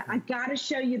show you. I gotta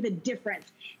show you the difference.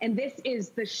 And this is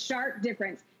the Shark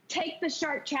difference. Take the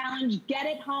Shark challenge, get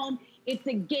it home. It's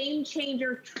a game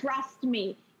changer, trust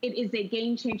me. It is a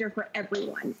game changer for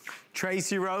everyone.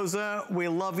 Tracy Rosa, we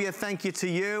love you. Thank you to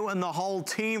you and the whole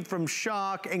team from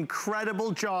Shark.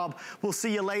 Incredible job. We'll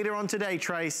see you later on today,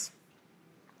 Trace.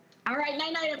 All right,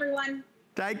 night-night, everyone.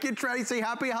 Thank you, Tracy.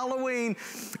 Happy Halloween.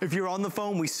 If you're on the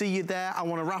phone, we see you there. I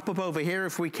want to wrap up over here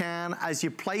if we can. As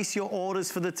you place your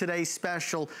orders for the today's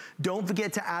special, don't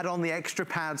forget to add on the extra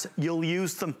pads. You'll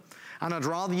use them. And I'd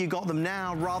rather you got them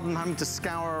now rather than having to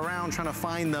scour around trying to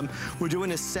find them. We're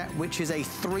doing a set which is a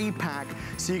 3-pack,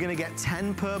 so you're gonna get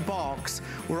 10 per box.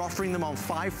 We're offering them on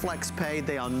 5 flex pay.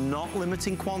 They are not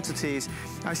limiting quantities.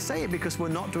 I say it because we're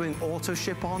not doing auto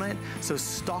ship on it, so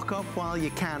stock up while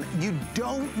you can. You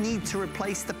don't need to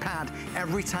replace the pad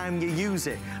every time you use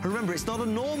it. Remember, it's not a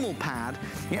normal pad.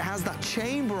 It has that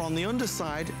chamber on the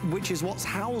underside, which is what's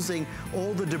housing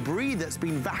all the debris that's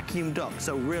been vacuumed up.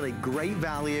 So really great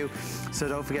value. So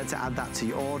don't forget to add that to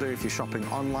your order if you're shopping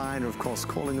online, or of course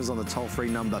calling us on the toll-free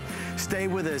number. Stay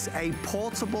with us. A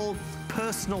portable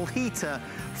personal heater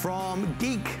from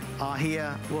Geek are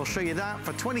here. We'll show you that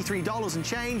for $23 and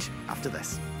change after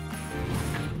this.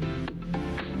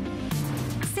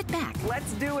 Sit back.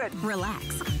 Let's do it.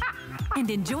 Relax. And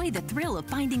enjoy the thrill of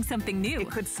finding something new. It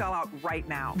could sell out right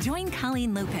now. Join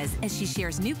Colleen Lopez as she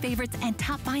shares new favorites and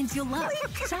top finds you'll love.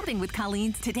 Shopping with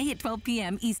Colleen's today at 12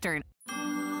 p.m. Eastern.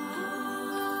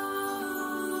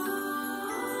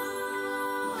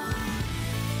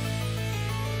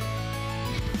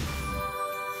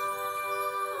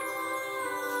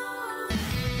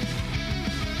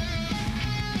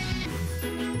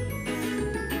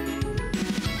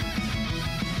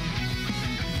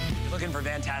 Looking for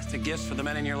fantastic gifts for the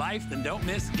men in your life? Then don't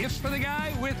miss Gifts for the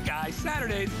Guy with Guy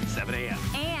Saturdays at 7 a.m.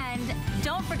 And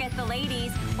don't forget the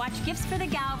ladies. Watch Gifts for the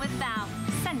Gal with Val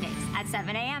Sundays at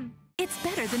 7 a.m. It's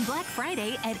better than Black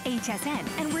Friday at HSN,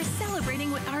 and we're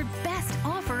celebrating with our best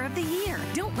offer of the year.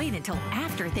 Don't wait until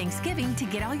after Thanksgiving to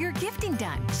get all your gifting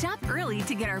done. Shop early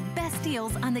to get our best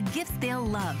deals on the gifts they'll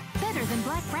love. Better than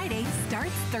Black Friday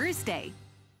starts Thursday.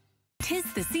 'Tis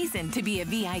the season to be a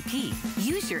VIP.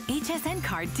 Use your HSN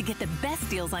card to get the best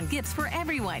deals on gifts for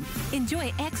everyone.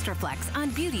 Enjoy extra flex on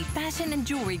beauty, fashion, and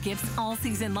jewelry gifts all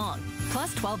season long.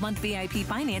 Plus 12-month VIP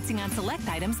financing on select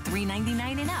items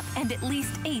 $3.99 and up, and at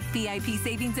least 8 VIP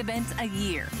savings events a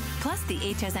year. Plus, the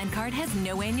HSN card has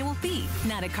no annual fee.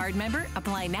 Not a card member?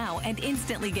 Apply now and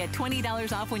instantly get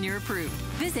 $20 off when you're approved.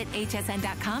 Visit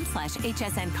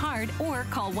hsn.com/HSN card or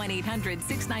call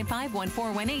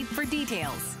 1-800-695-1418 for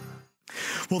details.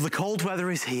 Well, the cold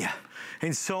weather is here.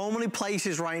 In so many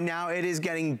places right now, it is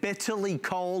getting bitterly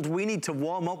cold. We need to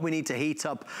warm up, we need to heat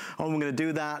up, and we're gonna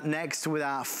do that next with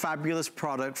our fabulous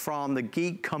product from the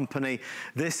Geek Company.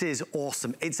 This is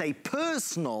awesome. It's a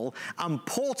personal and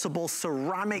portable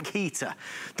ceramic heater.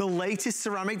 The latest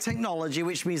ceramic technology,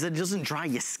 which means that it doesn't dry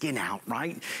your skin out,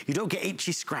 right? You don't get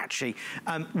itchy, scratchy.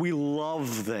 We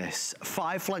love this.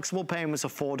 5 flexible payments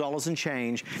of $4 and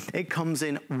change. It comes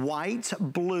in white,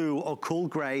 blue, or cool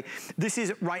gray. This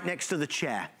is right next to the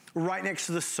chair, right next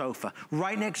to the sofa,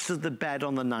 right next to the bed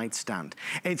on the nightstand.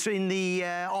 It's in the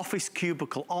office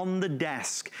cubicle, on the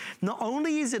desk. Not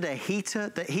only is it a heater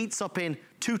that heats up in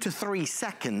 2 to 3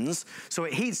 seconds, so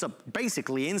it heats up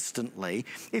basically instantly,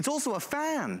 it's also a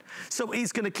fan. So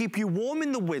it's gonna keep you warm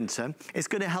in the winter, it's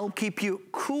gonna help keep you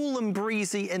cool and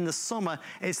breezy in the summer.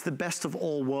 It's the best of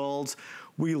all worlds.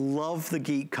 We love the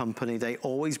Geek Company. They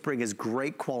always bring us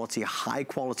great quality, high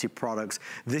quality products.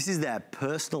 This is their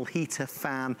personal heater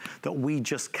fan that we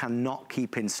just cannot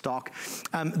keep in stock.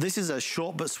 This is a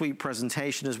short but sweet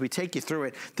presentation. As we take you through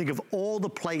it, think of all the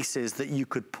places that you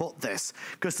could put this,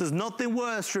 because there's nothing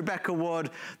worse, Rebecca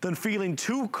Wood, than feeling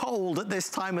too cold at this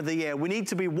time of the year. We need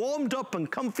to be warmed up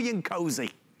and comfy and cozy.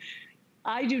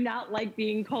 I do not like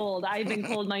being cold. I've been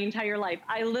cold my entire life.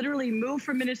 I literally moved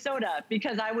from Minnesota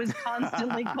because I was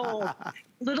constantly cold.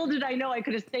 Little did I know I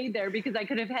could have stayed there because I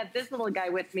could have had this little guy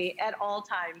with me at all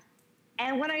times.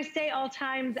 And when I say all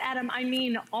times, Adam, I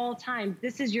mean all times.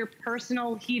 This is your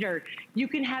personal heater. You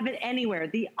can have it anywhere.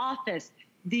 The office,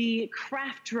 the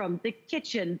craft room, the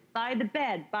kitchen, by the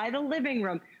bed, by the living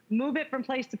room. Move it from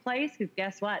place to place, because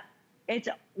guess what? It's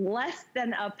less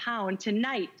than a pound.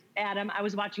 Tonight, Adam, I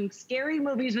was watching scary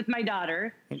movies with my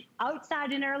daughter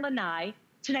outside in our lanai.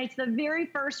 Tonight's the very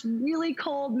first really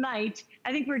cold night.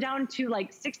 I think we're down to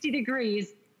like 60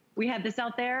 degrees. We had this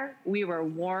out there. We were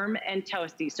warm and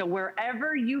toasty. So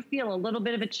wherever you feel a little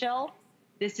bit of a chill,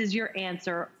 this is your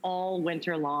answer all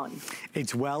winter long.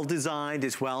 It's well designed,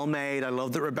 it's well made. I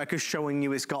love that Rebecca's showing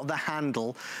you it's got the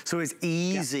handle, so it's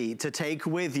easy to take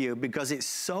with you because it's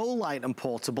so light and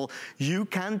portable. You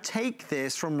can take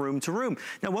this from room to room.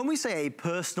 Now, when we say a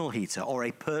personal heater or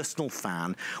a personal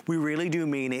fan, we really do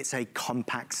mean it's a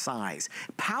compact size.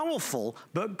 Powerful,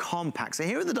 but compact. So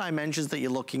here are the dimensions that you're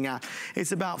looking at.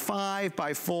 It's about 5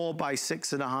 by 4 by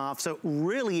 6.5. So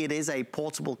really it is a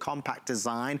portable, compact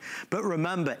design. But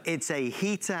remember, it's a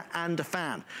heater and a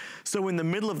fan. So in the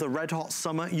middle of the red hot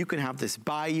summer, you can have this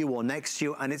by you or next to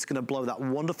you, and it's gonna blow that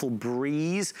wonderful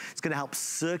breeze. It's gonna help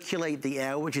circulate the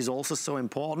air, which is also so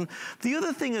important. The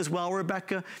other thing as well,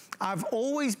 Rebecca, I've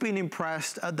always been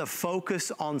impressed at the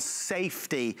focus on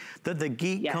safety that the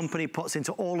Geek Company puts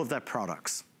into all of their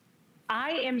products.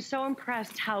 I am so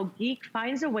impressed how Geek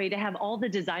finds a way to have all the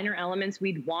designer elements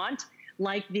we'd want,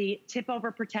 like the tip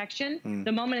over protection.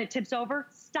 The moment it tips over,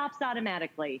 stops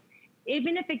automatically.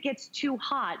 Even if it gets too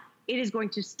hot, it is going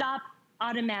to stop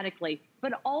automatically.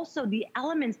 But also the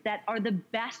elements that are the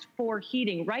best for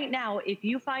heating. Right now, if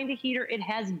you find a heater, it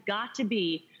has got to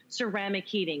be ceramic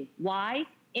heating. Why?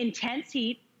 Intense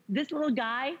heat. This little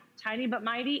guy, tiny but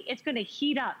mighty, it's gonna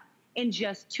heat up in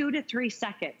just 2 to 3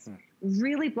 seconds.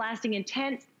 Really blasting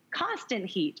intense, constant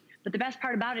heat. But the best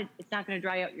part about it, it's not gonna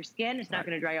dry out your skin, it's not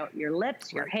gonna dry out your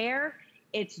lips, your hair.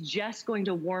 It's just going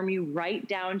to warm you right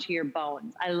down to your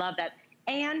bones. I love that.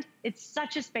 And it's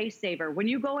such a space saver. When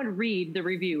you go and read the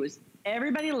reviews,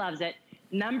 everybody loves it.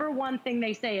 Number one thing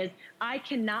they say is, I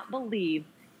cannot believe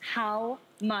how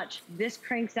much this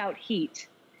cranks out heat.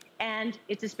 And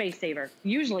it's a space saver.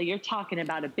 Usually you're talking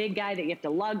about a big guy that you have to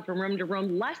lug from room to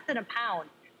room, less than a pound,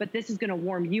 but this is gonna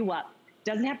warm you up.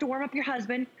 Doesn't have to warm up your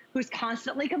husband, who's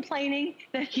constantly complaining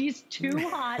that he's too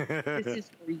hot. This is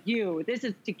for you. This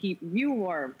is to keep you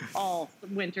warm all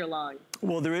winter long.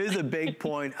 Well, there is a big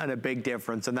point and a big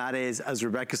difference, and that is, as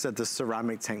Rebecca said, the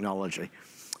ceramic technology.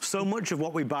 So much of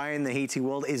what we buy in the heating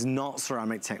world is not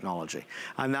ceramic technology.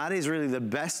 And that is really the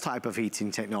best type of heating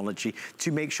technology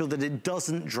to make sure that it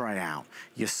doesn't dry out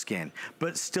your skin,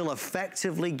 but still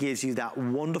effectively gives you that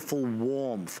wonderful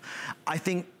warmth. I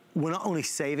think we're not only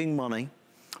saving money,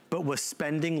 but we're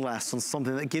spending less on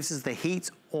something that gives us the heat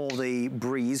or the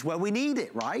breeze where we need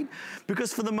it, right?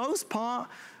 Because for the most part,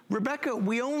 Rebecca,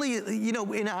 we only, you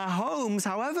know, in our homes,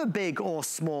 however big or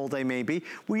small they may be,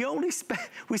 we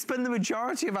spend the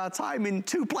majority of our time in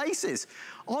 2 places,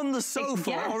 on the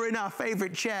sofa or in our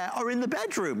favorite chair or in the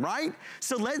bedroom, right?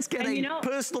 So let's get a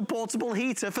personal portable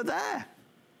heater for there.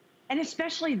 And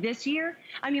especially this year,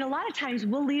 I mean, a lot of times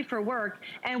we'll leave for work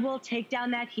and we'll take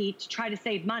down that heat to try to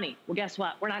save money. Well, guess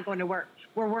what? We're not going to work.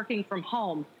 We're working from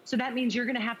home. So that means you're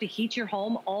gonna have to heat your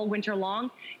home all winter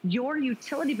long. Your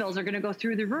utility bills are gonna go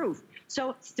through the roof.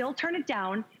 So still turn it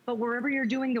down, but wherever you're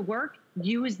doing the work,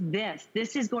 use this.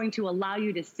 This is going to allow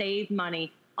you to save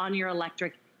money on your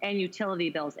electric and utility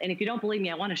bills. And if you don't believe me,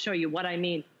 I wanna show you what I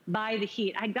mean by the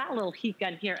heat. I got a little heat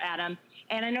gun here, Adam,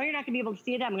 and I know you're not gonna be able to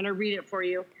see it. I'm gonna read it for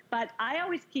you, but I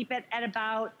always keep it at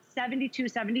about 72,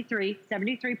 73,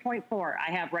 73.4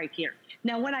 I have right here.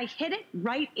 Now, when I hit it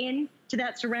right into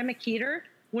that ceramic heater,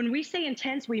 when we say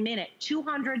intense, we mean it,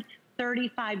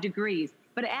 235 degrees.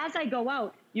 But as I go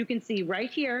out, you can see right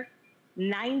here,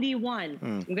 91.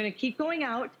 I'm gonna keep going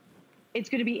out. It's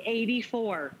gonna be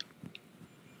 84,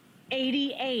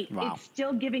 88. Wow. It's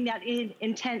still giving that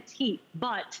intense heat,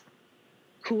 but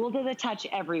cool to the touch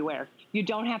everywhere. You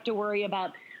don't have to worry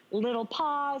about little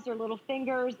paws or little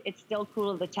fingers. It's still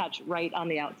cool to the touch right on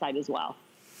the outside as well.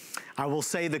 I will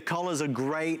say the colors are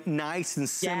great, nice and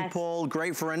simple,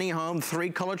 great for any home. 3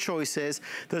 color choices.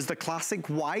 There's the classic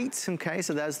white, okay,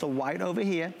 so there's the white over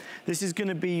here. This is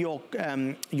gonna be your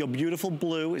beautiful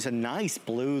blue. It's a nice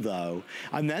blue though.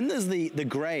 And then there's the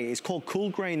gray. It's called cool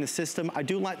gray in the system. I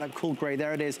do like that cool gray.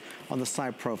 There it is on the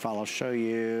side profile. I'll show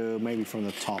you maybe from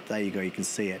the top. There you go, you can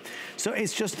see it. So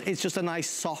it's just a nice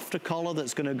softer color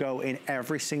that's gonna go in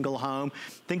every single home.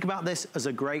 Think about this as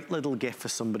a great little gift for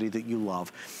somebody that you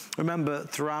love. Remember,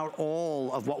 throughout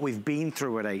all of what we've been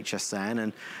through at HSN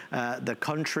and the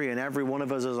country and every one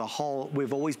of us as a whole,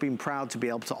 we've always been proud to be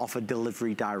able to offer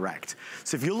delivery direct.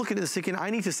 So if you're looking at this thinking, I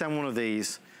need to send one of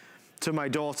these to my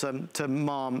daughter, to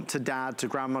mom, to dad, to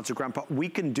grandma, to grandpa, we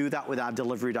can do that with our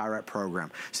delivery direct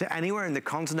program. So anywhere in the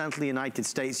continental United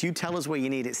States, you tell us where you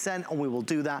need it sent and we will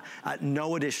do that at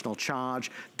no additional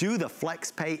charge. Do the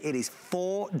flex pay, it is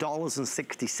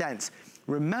 $4.60.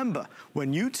 Remember,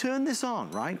 when you turn this on,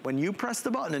 right? When you press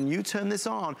the button and you turn this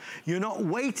on, you're not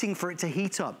waiting for it to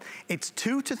heat up. It's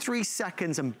 2 to 3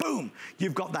 seconds and boom,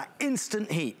 you've got that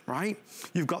instant heat, right?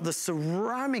 You've got the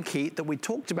ceramic heat that we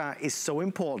talked about is so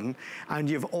important, and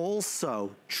you've also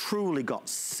truly got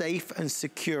safe and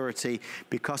security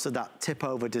because of that tip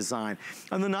over design.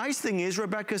 And the nice thing is,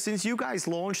 Rebecca, since you guys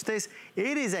launched this,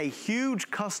 it is a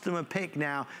huge customer pick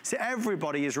now, so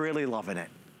everybody is really loving it.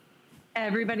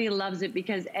 Everybody loves it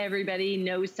because everybody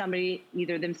knows somebody,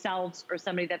 either themselves or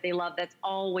somebody that they love, that's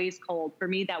always cold. For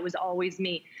me, that was always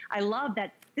me. I love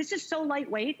that this is so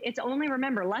lightweight. It's only,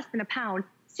 remember, less than a pound,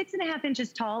 6.5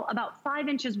 inches tall, about 5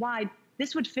 inches wide.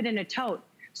 This would fit in a tote.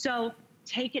 So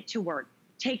take it to work.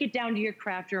 Take it down to your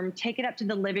craft room. Take it up to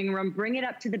the living room. Bring it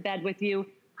up to the bed with you.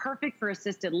 Perfect for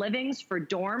assisted livings, for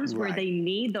dorms where they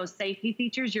need those safety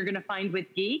features you're gonna find with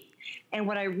Geek. And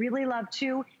what I really love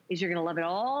too is you're gonna love it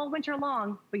all winter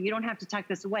long, but you don't have to tuck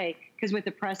this away because with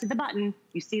the press of the button,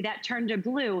 you see that turn to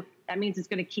blue, that means it's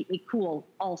gonna keep me cool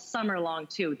all summer long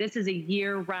too. This is a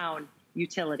year-round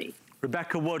utility.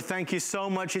 Rebecca Wood, thank you so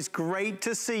much. It's great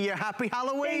to see you. Happy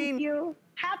Halloween. Thank you.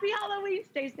 Happy Halloween.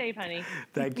 Stay safe, honey.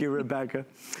 Thank you, Rebecca.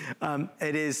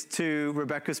 It is, to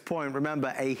Rebecca's point,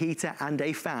 remember, a heater and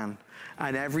a fan.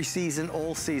 And every season,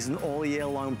 all year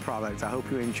long product. I hope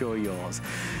you enjoy yours.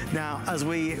 Now, as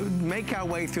we make our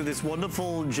way through this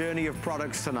wonderful journey of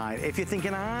products tonight, if you're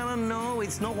thinking, I don't know,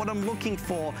 it's not what I'm looking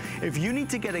for, if you need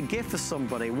to get a gift for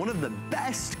somebody, one of the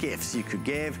best gifts you could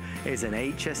give is an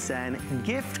HSN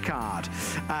gift card.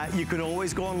 You can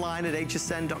always go online at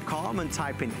hsn.com and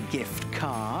type in gift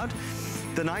card.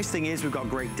 The nice thing is we've got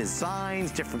great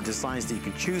designs, different designs that you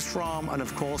can choose from, and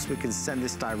of course we can send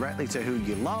this directly to who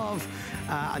you love,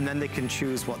 and then they can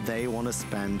choose what they want to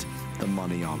spend the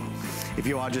money on. If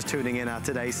you are just tuning in at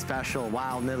today's special,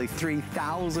 wow, nearly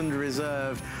 3,000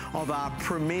 reserved of our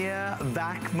premier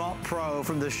Vac Mop Pro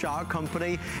from the Shark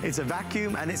Company. It's a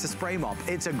vacuum and it's a spray mop.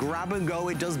 It's a grab and go,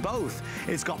 it does both.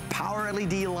 It's got power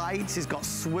LED lights, it's got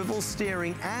swivel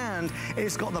steering, and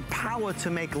it's got the power to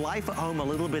make life at home a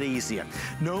little bit easier.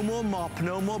 No more mop,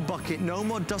 no more bucket, no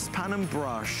more dustpan and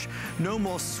brush, no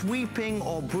more sweeping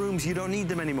or brooms. You don't need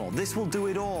them anymore. This will do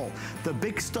it all. The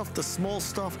big stuff, the small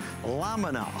stuff,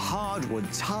 laminate,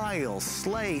 hardwood, tile,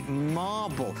 slate,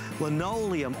 marble,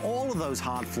 linoleum, all of those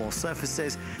hard floor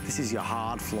surfaces. This is your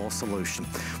hard floor solution.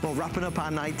 Well, wrapping up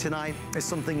our night tonight is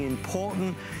something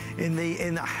important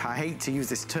in I hate to use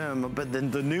this term, but the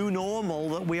new normal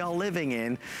that we are living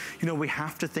in. You know, we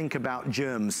have to think about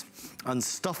germs and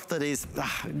stuff that is,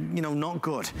 you know, not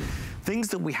good. Things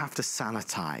that we have to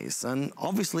sanitize. And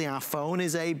obviously our phone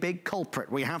is a big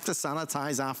culprit. We have to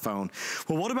sanitize our phone.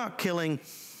 Well, what about killing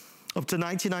up to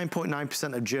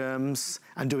 99.9% of germs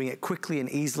and doing it quickly and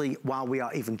easily while we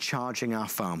are even charging our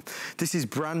phone? This is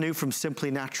brand new from Simply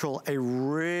Natural, a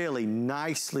really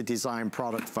nicely designed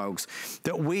product, folks,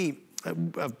 that we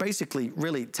have basically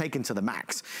really taken to the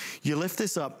max. You lift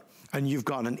this up, and you've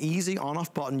got an easy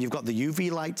on-off button. You've got the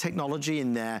UV light technology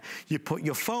in there. You put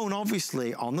your phone,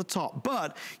 obviously, on the top,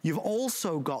 but you've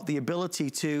also got the ability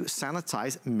to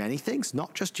sanitize many things,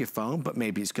 not just your phone, but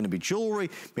maybe it's gonna be jewelry,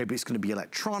 maybe it's gonna be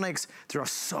electronics. There are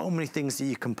so many things that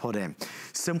you can put in.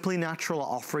 Simply Natural are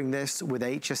offering this with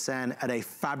HSN at a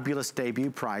fabulous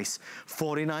debut price,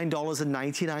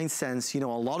 $49.99. You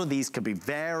know, a lot of these could be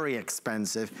very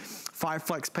expensive. 5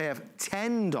 flex pay of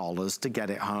 $10 to get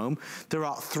it home. There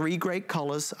are 3 great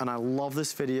colors, and I love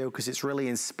this video because it's really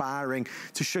inspiring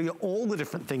to show you all the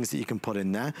different things that you can put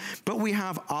in there. But we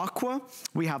have aqua,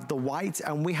 we have the white,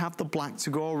 and we have the black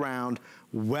to go around.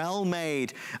 Well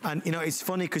made. And you know, it's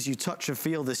funny because you touch and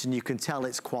feel this and you can tell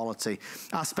it's quality.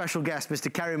 Our special guest,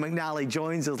 Mr. Kerry McNally,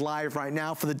 joins us live right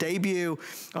now for the debut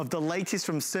of the latest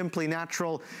from Simply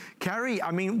Natural. Kerry, I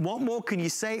mean, what more can you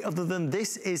say other than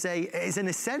this is an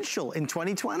essential in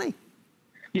 2020?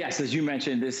 Yes, as you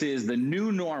mentioned, this is the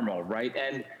new normal, right?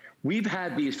 And we've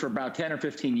had these for about 10 or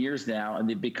 15 years now, and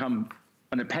they've become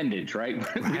an appendage, right?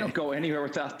 We don't go anywhere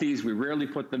without these. We rarely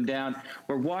put them down.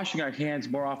 We're washing our hands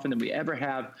more often than we ever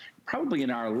have, probably in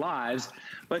our lives.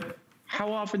 But how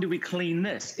often do we clean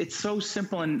this? It's so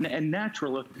simple and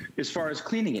natural as far as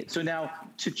cleaning it. So now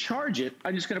to charge it,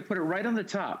 I'm just going to put it right on the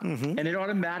top, and it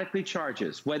automatically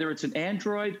charges, whether it's an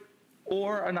Android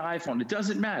or an iPhone. It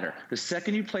doesn't matter. The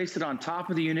second you place it on top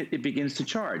of the unit, it begins to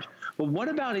charge. But what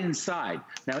about inside?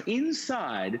 Now,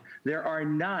 inside, there are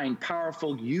 9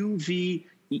 powerful UV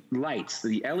lights,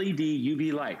 the LED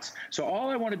UV lights. So all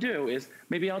I want to do is,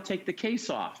 maybe I'll take the case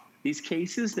off. These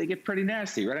cases, they get pretty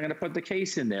nasty, right? I'm going to put the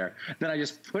case in there. Then I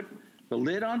just put the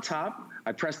lid on top.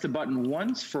 I press the button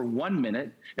once for 1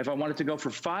 minute. If I want it to go for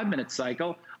 5-minute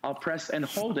cycle, I'll press and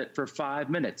hold it for 5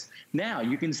 minutes. Now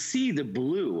you can see the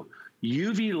blue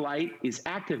UV light is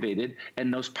activated,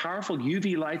 and those powerful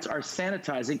UV lights are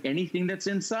sanitizing anything that's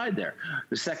inside there.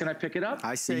 The second I pick it up, the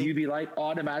UV light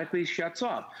automatically shuts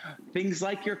off. Things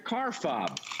like your car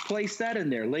fob, place that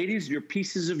in there. Ladies, your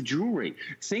pieces of jewelry,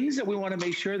 things that we want to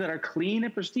make sure that are clean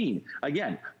and pristine.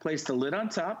 Again, place the lid on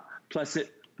top, plus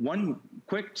it 1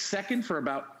 quick second for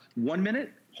about 1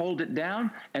 minute, hold it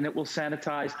down, and it will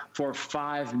sanitize for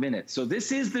 5 minutes. So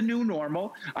this is the new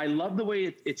normal. I love the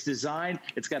way it's designed.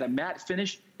 It's got a matte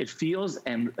finish. It feels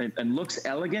and looks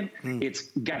elegant.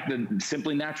 It's got the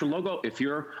Simply Natural logo. If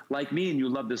you're like me and you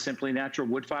love the Simply Natural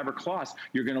wood fiber cloths,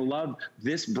 you're going to love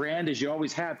this brand as you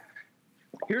always have.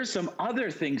 Here's some other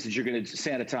things that you're going to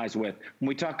sanitize with. When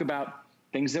we talk about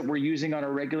things that we're using on a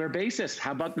regular basis.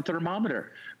 How about the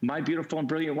thermometer? My beautiful and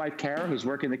brilliant wife, Kara, who's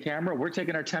working the camera, we're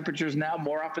taking our temperatures now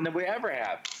more often than we ever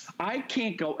have. I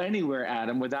can't go anywhere,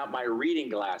 Adam, without my reading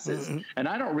glasses. And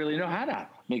I don't really know how to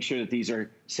make sure that these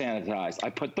are sanitized. I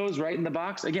put those right in the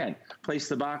box. Again, place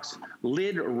the box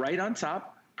lid right on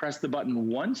top, press the button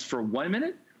once for 1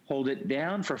 minute, hold it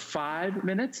down for 5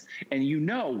 minutes, and you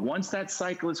know once that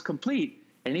cycle is complete,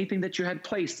 anything that you had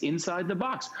placed inside the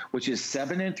box, which is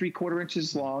 7 3/4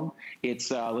 inches long,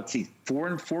 it's let's see,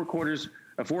 4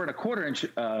 4/4 inch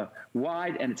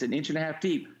wide, and it's 1.5 inches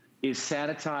deep, is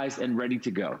sanitized and ready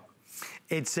to go.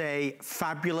 It's a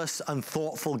fabulous and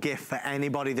thoughtful gift for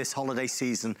anybody this holiday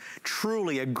season.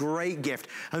 Truly a great gift,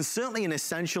 and certainly an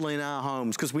essential in our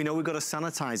homes, because we know we've got to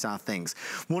sanitize our things.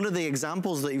 One of the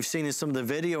examples that you've seen in some of the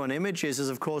video and images is,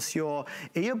 of course, your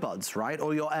earbuds, right?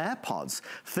 Or your AirPods.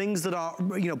 Things that are,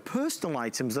 you know, personal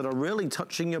items that are really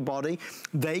touching your body,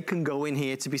 they can go in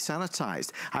here to be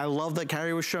sanitized. I love that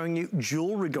Carrie was showing you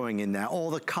jewelry going in there, or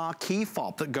the car key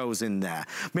fob that goes in there.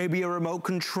 Maybe a remote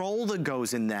control that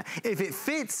goes in there. If it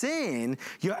fits in,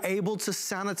 you're able to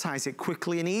sanitize it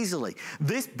quickly and easily.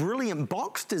 This brilliant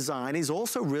box design is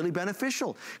also really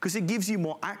beneficial because it gives you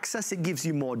more access, it gives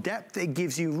you more depth, it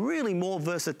gives you really more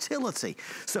versatility.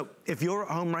 So if you're at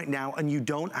home right now and you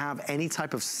don't have any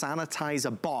type of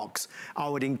sanitizer box, I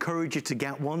would encourage you to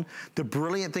get one. The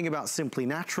brilliant thing about Simply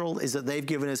Natural is that they've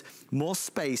given us more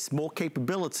space, more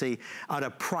capability at a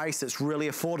price that's really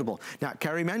affordable. Now,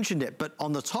 Carrie mentioned it, but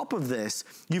on the top of this,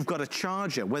 you've got a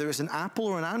charger, whether it's an Apple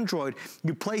or an Android,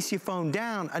 you place your phone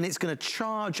down and it's going to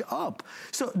charge up.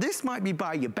 So this might be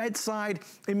by your bedside,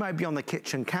 it might be on the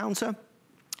kitchen counter.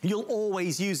 You'll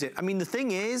always use it. I mean, the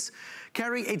thing is,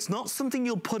 Carrie, it's not something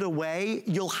you'll put away.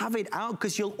 You'll have it out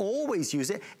because you'll always use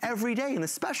it every day, and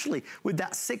especially with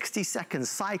that 60-second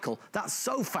cycle, that's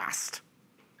so fast.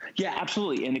 Yeah,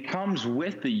 absolutely. And it comes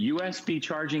with the USB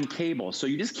charging cable. So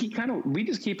you just keep we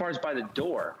just keep ours by the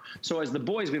door. So as the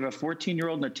boys, we have a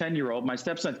 14-year-old and a 10-year-old, my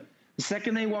stepson, the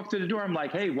second they walk through the door, I'm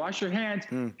like, hey, wash your hands,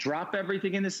 drop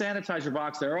everything in the sanitizer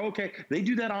box. They're okay. They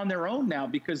do that on their own now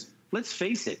because let's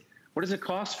face it, what does it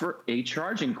cost for a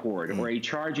charging cord or a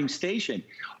charging station?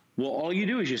 Well, all you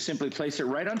do is you simply place it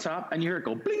right on top and you hear it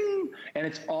go bling, and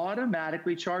it's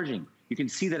automatically charging. You can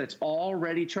see that it's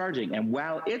already charging. And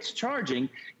while it's charging,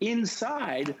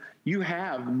 inside you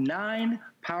have 9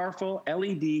 powerful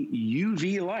LED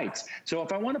UV lights. So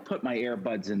if I want to put my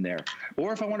earbuds in there,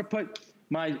 or if I want to put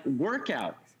my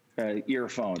workout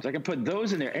earphones, I can put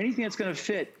those in there. Anything that's going to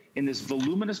fit in this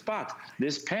voluminous box.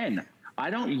 This pen, I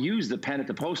don't use the pen at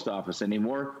the post office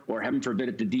anymore, or heaven forbid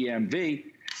at the DMV.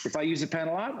 If I use the pen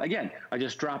a lot, again, I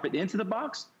just drop it into the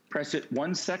box, press it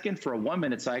 1 second for a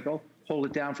 1-minute cycle, hold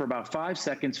it down for about 5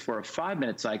 seconds for a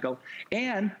 5-minute cycle,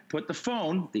 and put the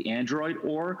phone, the Android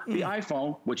or the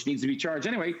iPhone, which needs to be charged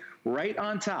anyway, right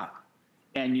on top.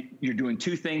 And you're doing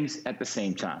 2 things at the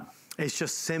same time. It's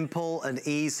just simple and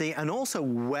easy and also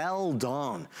well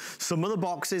done. Some of the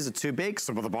boxes are too big,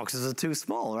 some of the boxes are too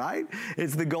small, right?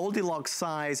 It's the Goldilocks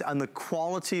size and the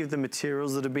quality of the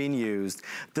materials that are being used.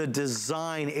 The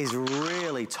design is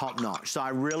really top notch. So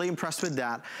I'm really impressed with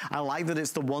that. I like that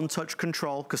it's the one-touch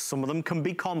control because some of them can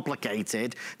be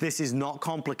complicated. This is not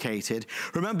complicated.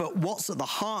 Remember, what's at the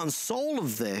heart and soul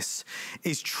of this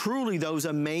is truly those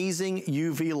amazing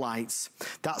UV lights.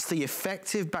 That's the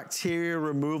effective bacteria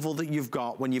removal that you've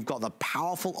got when you've got the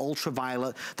powerful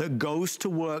ultraviolet that goes to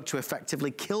work to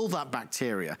effectively kill that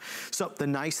bacteria. So the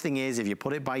nice thing is, if you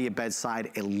put it by your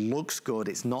bedside, it looks good,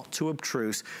 it's not too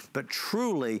obtruse, but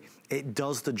truly it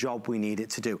does the job we need it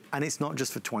to do. And it's not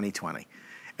just for 2020.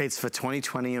 It's for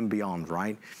 2020 and beyond,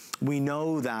 right? We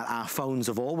know that our phones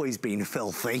have always been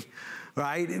filthy,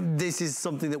 right? This is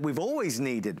something that we've always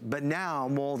needed, but now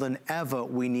more than ever,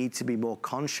 we need to be more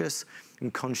conscious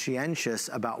and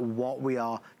conscientious about what we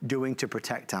are doing to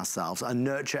protect ourselves and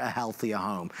nurture a healthier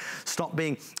home. Stop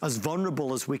being as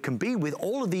vulnerable as we can be with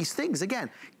all of these things.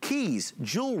 Again, keys,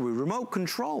 jewelry, remote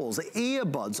controls,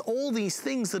 earbuds, all these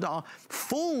things that are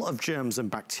full of germs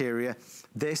and bacteria.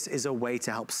 This is a way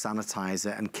to help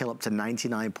sanitize it and kill up to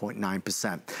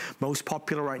 99.9%. Most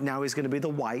popular right now is going to be the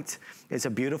white. It's a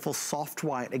beautiful soft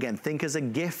white. Again, think as a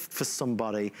gift for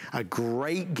somebody, a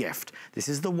great gift. This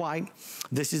is the white.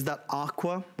 This is that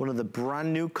aqua, one of the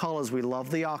brand new colors. We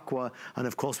love the aqua. And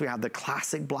of course we have the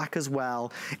classic black as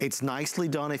well. It's nicely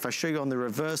done. If I show you on the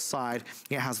reverse side,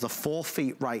 it has the 4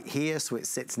 feet right here, so it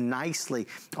sits nicely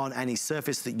on any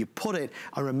surface that you put it.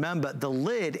 And remember, the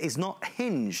lid is not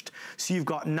hinged, so you've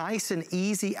got nice and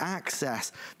easy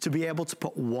access to be able to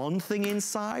put one thing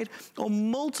inside or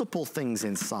multiple things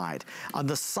inside. And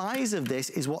the size of this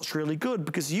is what's really good,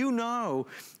 because you know,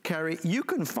 Kerry, you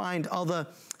can find other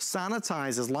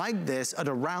sanitizers like this at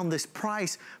around this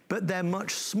price, but they're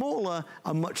much smaller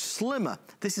and much slimmer.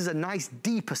 This is a nice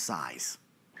deeper size.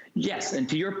 Yes, and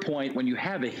to your point, when you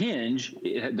have a hinge,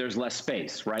 there's less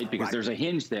space, right? Because there's a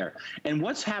hinge there. And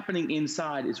what's happening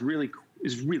inside is really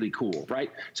is really cool,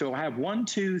 right? So I have 1,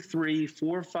 2, 3,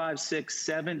 4, 5, 6,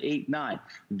 7, 8, 9.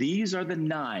 These are the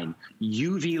 9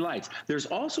 UV lights. There's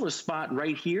also a spot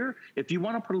right here. If you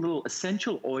want to put a little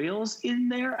essential oils in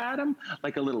there, Adam,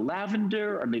 like a little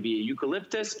lavender or maybe a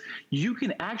eucalyptus, you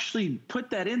can actually put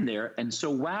that in there. And so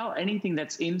wow, anything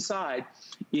that's inside,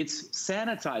 it's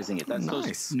sanitizing it. That's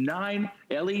those 9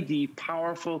 LED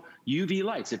powerful UV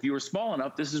lights. If you were small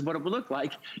enough, this is what it would look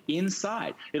like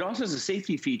inside. It also has a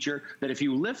safety feature that if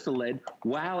you lift the lid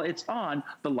while it's on,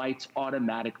 the lights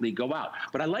automatically go out.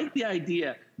 But I like the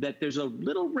idea that there's a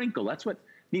little wrinkle. That's what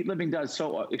Neat Living does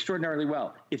so extraordinarily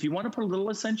well. If you want to put a little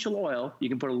essential oil, you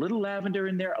can put a little lavender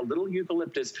in there, a little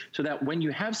eucalyptus, so that when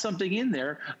you have something in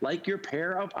there, like your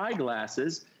pair of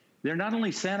eyeglasses, they're not only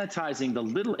sanitizing the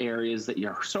little areas that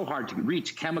you're so hard to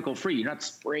reach, chemical-free. You're not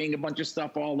spraying a bunch of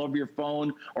stuff all over your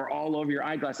phone or all over your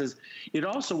eyeglasses. It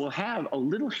also will have a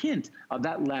little hint of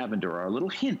that lavender or a little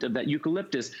hint of that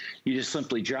eucalyptus. You just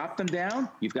simply drop them down.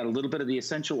 You've got a little bit of the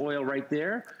essential oil right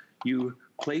there. You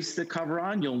place the cover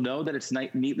on. You'll know that it's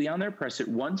neatly on there. Press it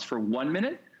once for 1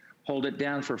 minute. Hold it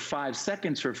down for 5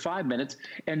 seconds for 5 minutes,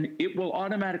 and it will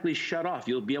automatically shut off.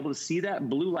 You'll be able to see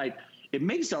that blue light. It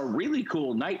makes a really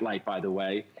cool night light, by the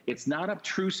way. It's not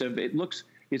obtrusive. It's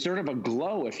sort of a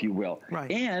glow, if you will. Right.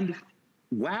 And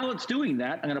while it's doing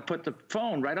that, I'm going to put the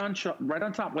phone right on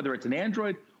top, whether it's an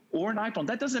Android or an iPhone.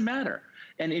 That doesn't matter.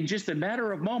 And in just a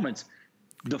matter of moments,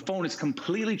 the phone is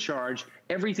completely charged.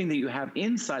 Everything that you have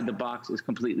inside the box is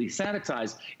completely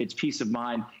sanitized. It's peace of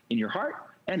mind in your heart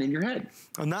and in your head.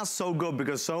 And that's so good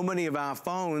because so many of our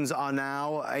phones are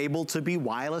now able to be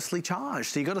wirelessly charged.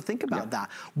 So you got to think about that.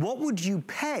 What would you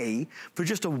pay for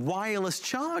just a wireless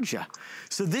charger?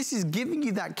 So this is giving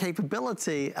you that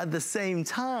capability. At the same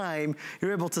time,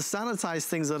 you're able to sanitize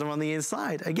things that are on the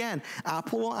inside. Again,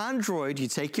 Apple or Android, you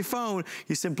take your phone,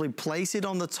 you simply place it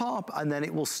on the top, and then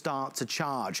it will start to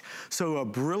charge. So a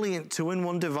brilliant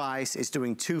 2-in-1 device is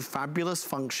doing 2 fabulous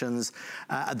functions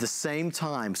at the same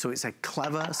time. So it's a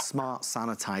clever, smart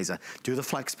sanitizer. Do the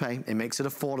flex pay. It makes it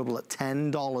affordable at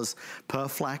 $10 per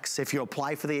flex. If you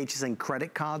apply for the HSN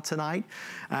credit card tonight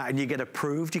and you get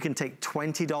approved, you can take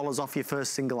 $20 off your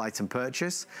first single item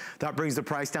purchase. That brings the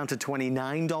price down to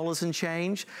 $29 and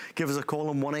change. Give us a call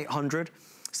on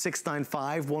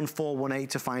 1-800-695-1418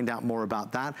 to find out more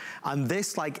about that. And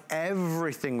this, like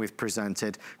everything we've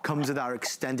presented, comes with our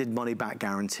extended money back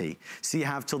guarantee. So you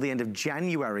have till the end of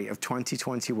January of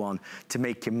 2021 to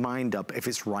make your mind up if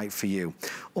it's right for you.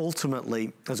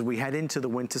 Ultimately, as we head into the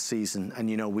winter season, and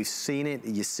you know, we've seen it,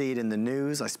 you see it in the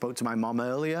news. I spoke to my mom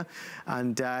earlier,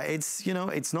 and it's, you know,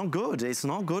 it's not good. It's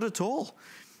not good at all.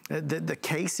 The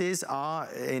cases are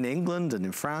in England and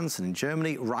in France and in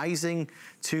Germany rising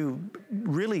to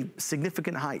really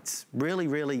significant heights. Really,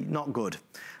 really not good.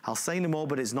 I'll say no more,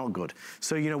 but it's not good.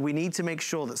 So, you know, we need to make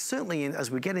sure that certainly as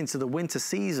we get into the winter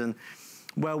season,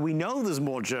 where we know there's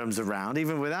more germs around,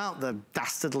 even without the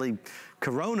dastardly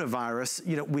coronavirus,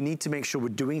 you know, we need to make sure we're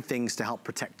doing things to help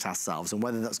protect ourselves. And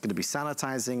whether that's going to be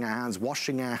sanitizing our hands,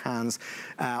 washing our hands,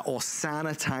 or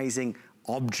sanitizing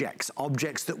objects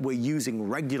that we're using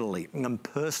regularly and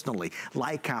personally,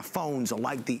 like our phones or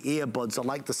like the earbuds or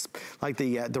like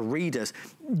the readers.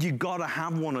 You gotta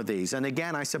have one of these. And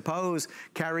again, I suppose,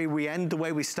 Carrie, we end the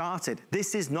way we started.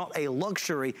 This is not a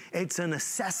luxury, it's a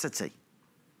necessity.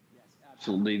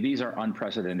 Absolutely, these are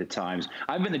unprecedented times.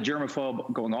 I've been a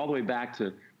germaphobe going all the way back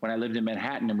to when I lived in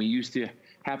Manhattan, and we used to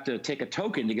have to take a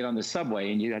token to get on the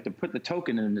subway, and you'd have to put the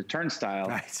token in the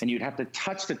turnstile, and you'd have to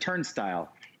touch the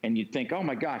turnstile. And you'd think, oh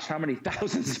my gosh, how many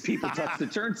thousands of people touch the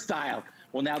turnstile?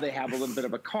 Well, now they have a little bit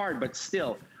of a card, but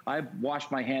still, I've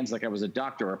washed my hands like I was a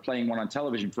doctor or playing one on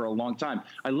television for a long time.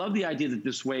 I love the idea that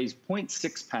this weighs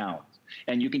 0.6 pounds.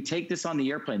 And you can take this on the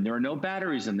airplane. There are no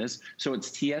batteries in this, so it's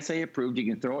TSA approved. You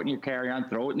can throw it in your carry-on,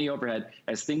 throw it in the overhead.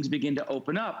 As things begin to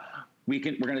open up, we're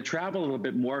going to travel a little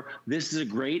bit more. This is a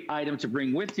great item to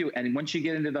bring with you. And once you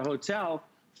get into the hotel,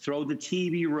 throw the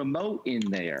TV remote in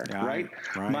there, right?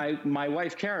 My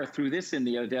wife, Kara, threw this in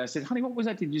the other day. I said, honey, what was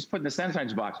that? Did you just put in the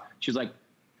sanitizer box? She's like,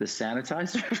 the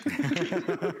sanitizer?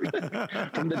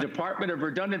 From the Department of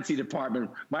Redundancy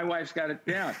Department. My wife's got it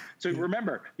down. So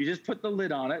remember, you just put the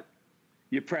lid on it.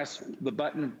 You press the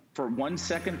button for 1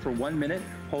 second for 1 minute,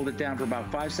 hold it down for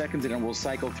about 5 seconds, and it will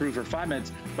cycle through for 5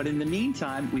 minutes. But in the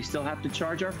meantime, we still have to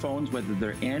charge our phones, whether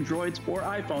they're Androids or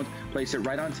iPhones. Place it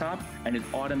right on top, and it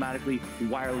automatically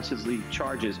wirelessly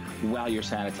charges while you're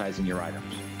sanitizing your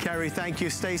items. Kerry, thank you.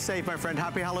 Stay safe, my friend.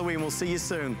 Happy Halloween. We'll see you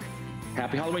soon.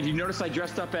 Happy Halloween. Did you notice I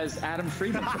dressed up as Adam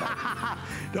Friedman tonight?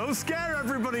 Don't scare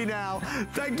everybody now.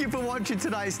 Thank you for watching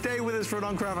tonight. Stay with us for an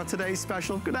encore of today's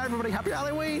special. Good night, everybody. Happy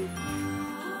Halloween.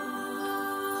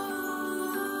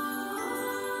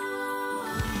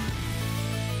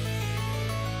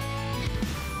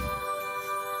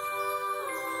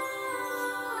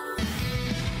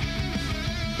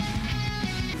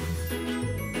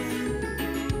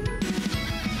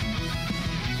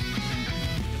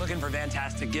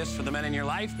 fantastic gifts for the men in your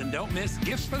life? Then don't miss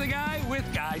Gifts for the Guy with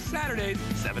Guy Saturdays,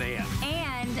 7 a.m.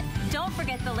 And don't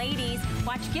forget the ladies.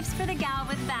 Watch Gifts for the Gal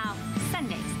with Val,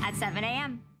 Sundays at 7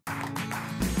 a.m.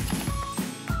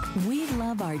 We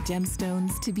love our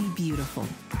gemstones to be beautiful,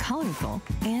 colorful,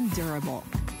 and durable.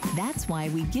 That's why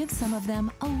we give some of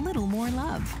them a little more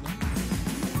love.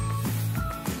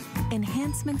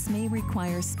 Enhancements may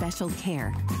require special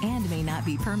care and may not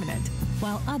be permanent,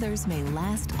 while others may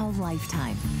last a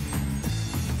lifetime.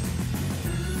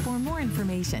 For more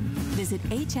information, visit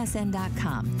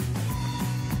hsn.com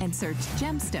and search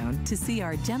gemstone to see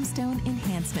our gemstone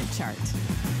enhancement chart.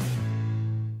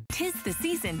 'Tis the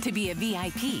season to be a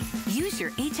VIP. Use your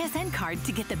HSN card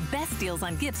to get the best deals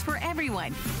on gifts for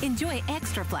everyone. Enjoy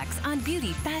extra flex on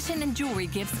beauty, fashion, and jewelry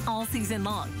gifts all season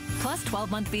long. Plus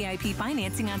 12-month VIP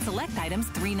financing on select items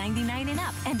 $3.99 and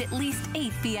up, and at least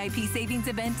 8 VIP savings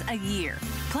events a year.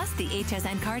 Plus, the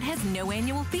HSN card has no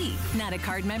annual fee. Not a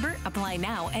card member? Apply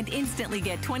now and instantly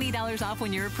get $20 off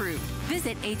when you're approved.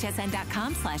 Visit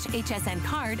hsn.com/HSN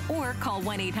card or call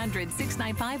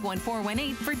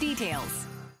 1-800-695-1418 for details.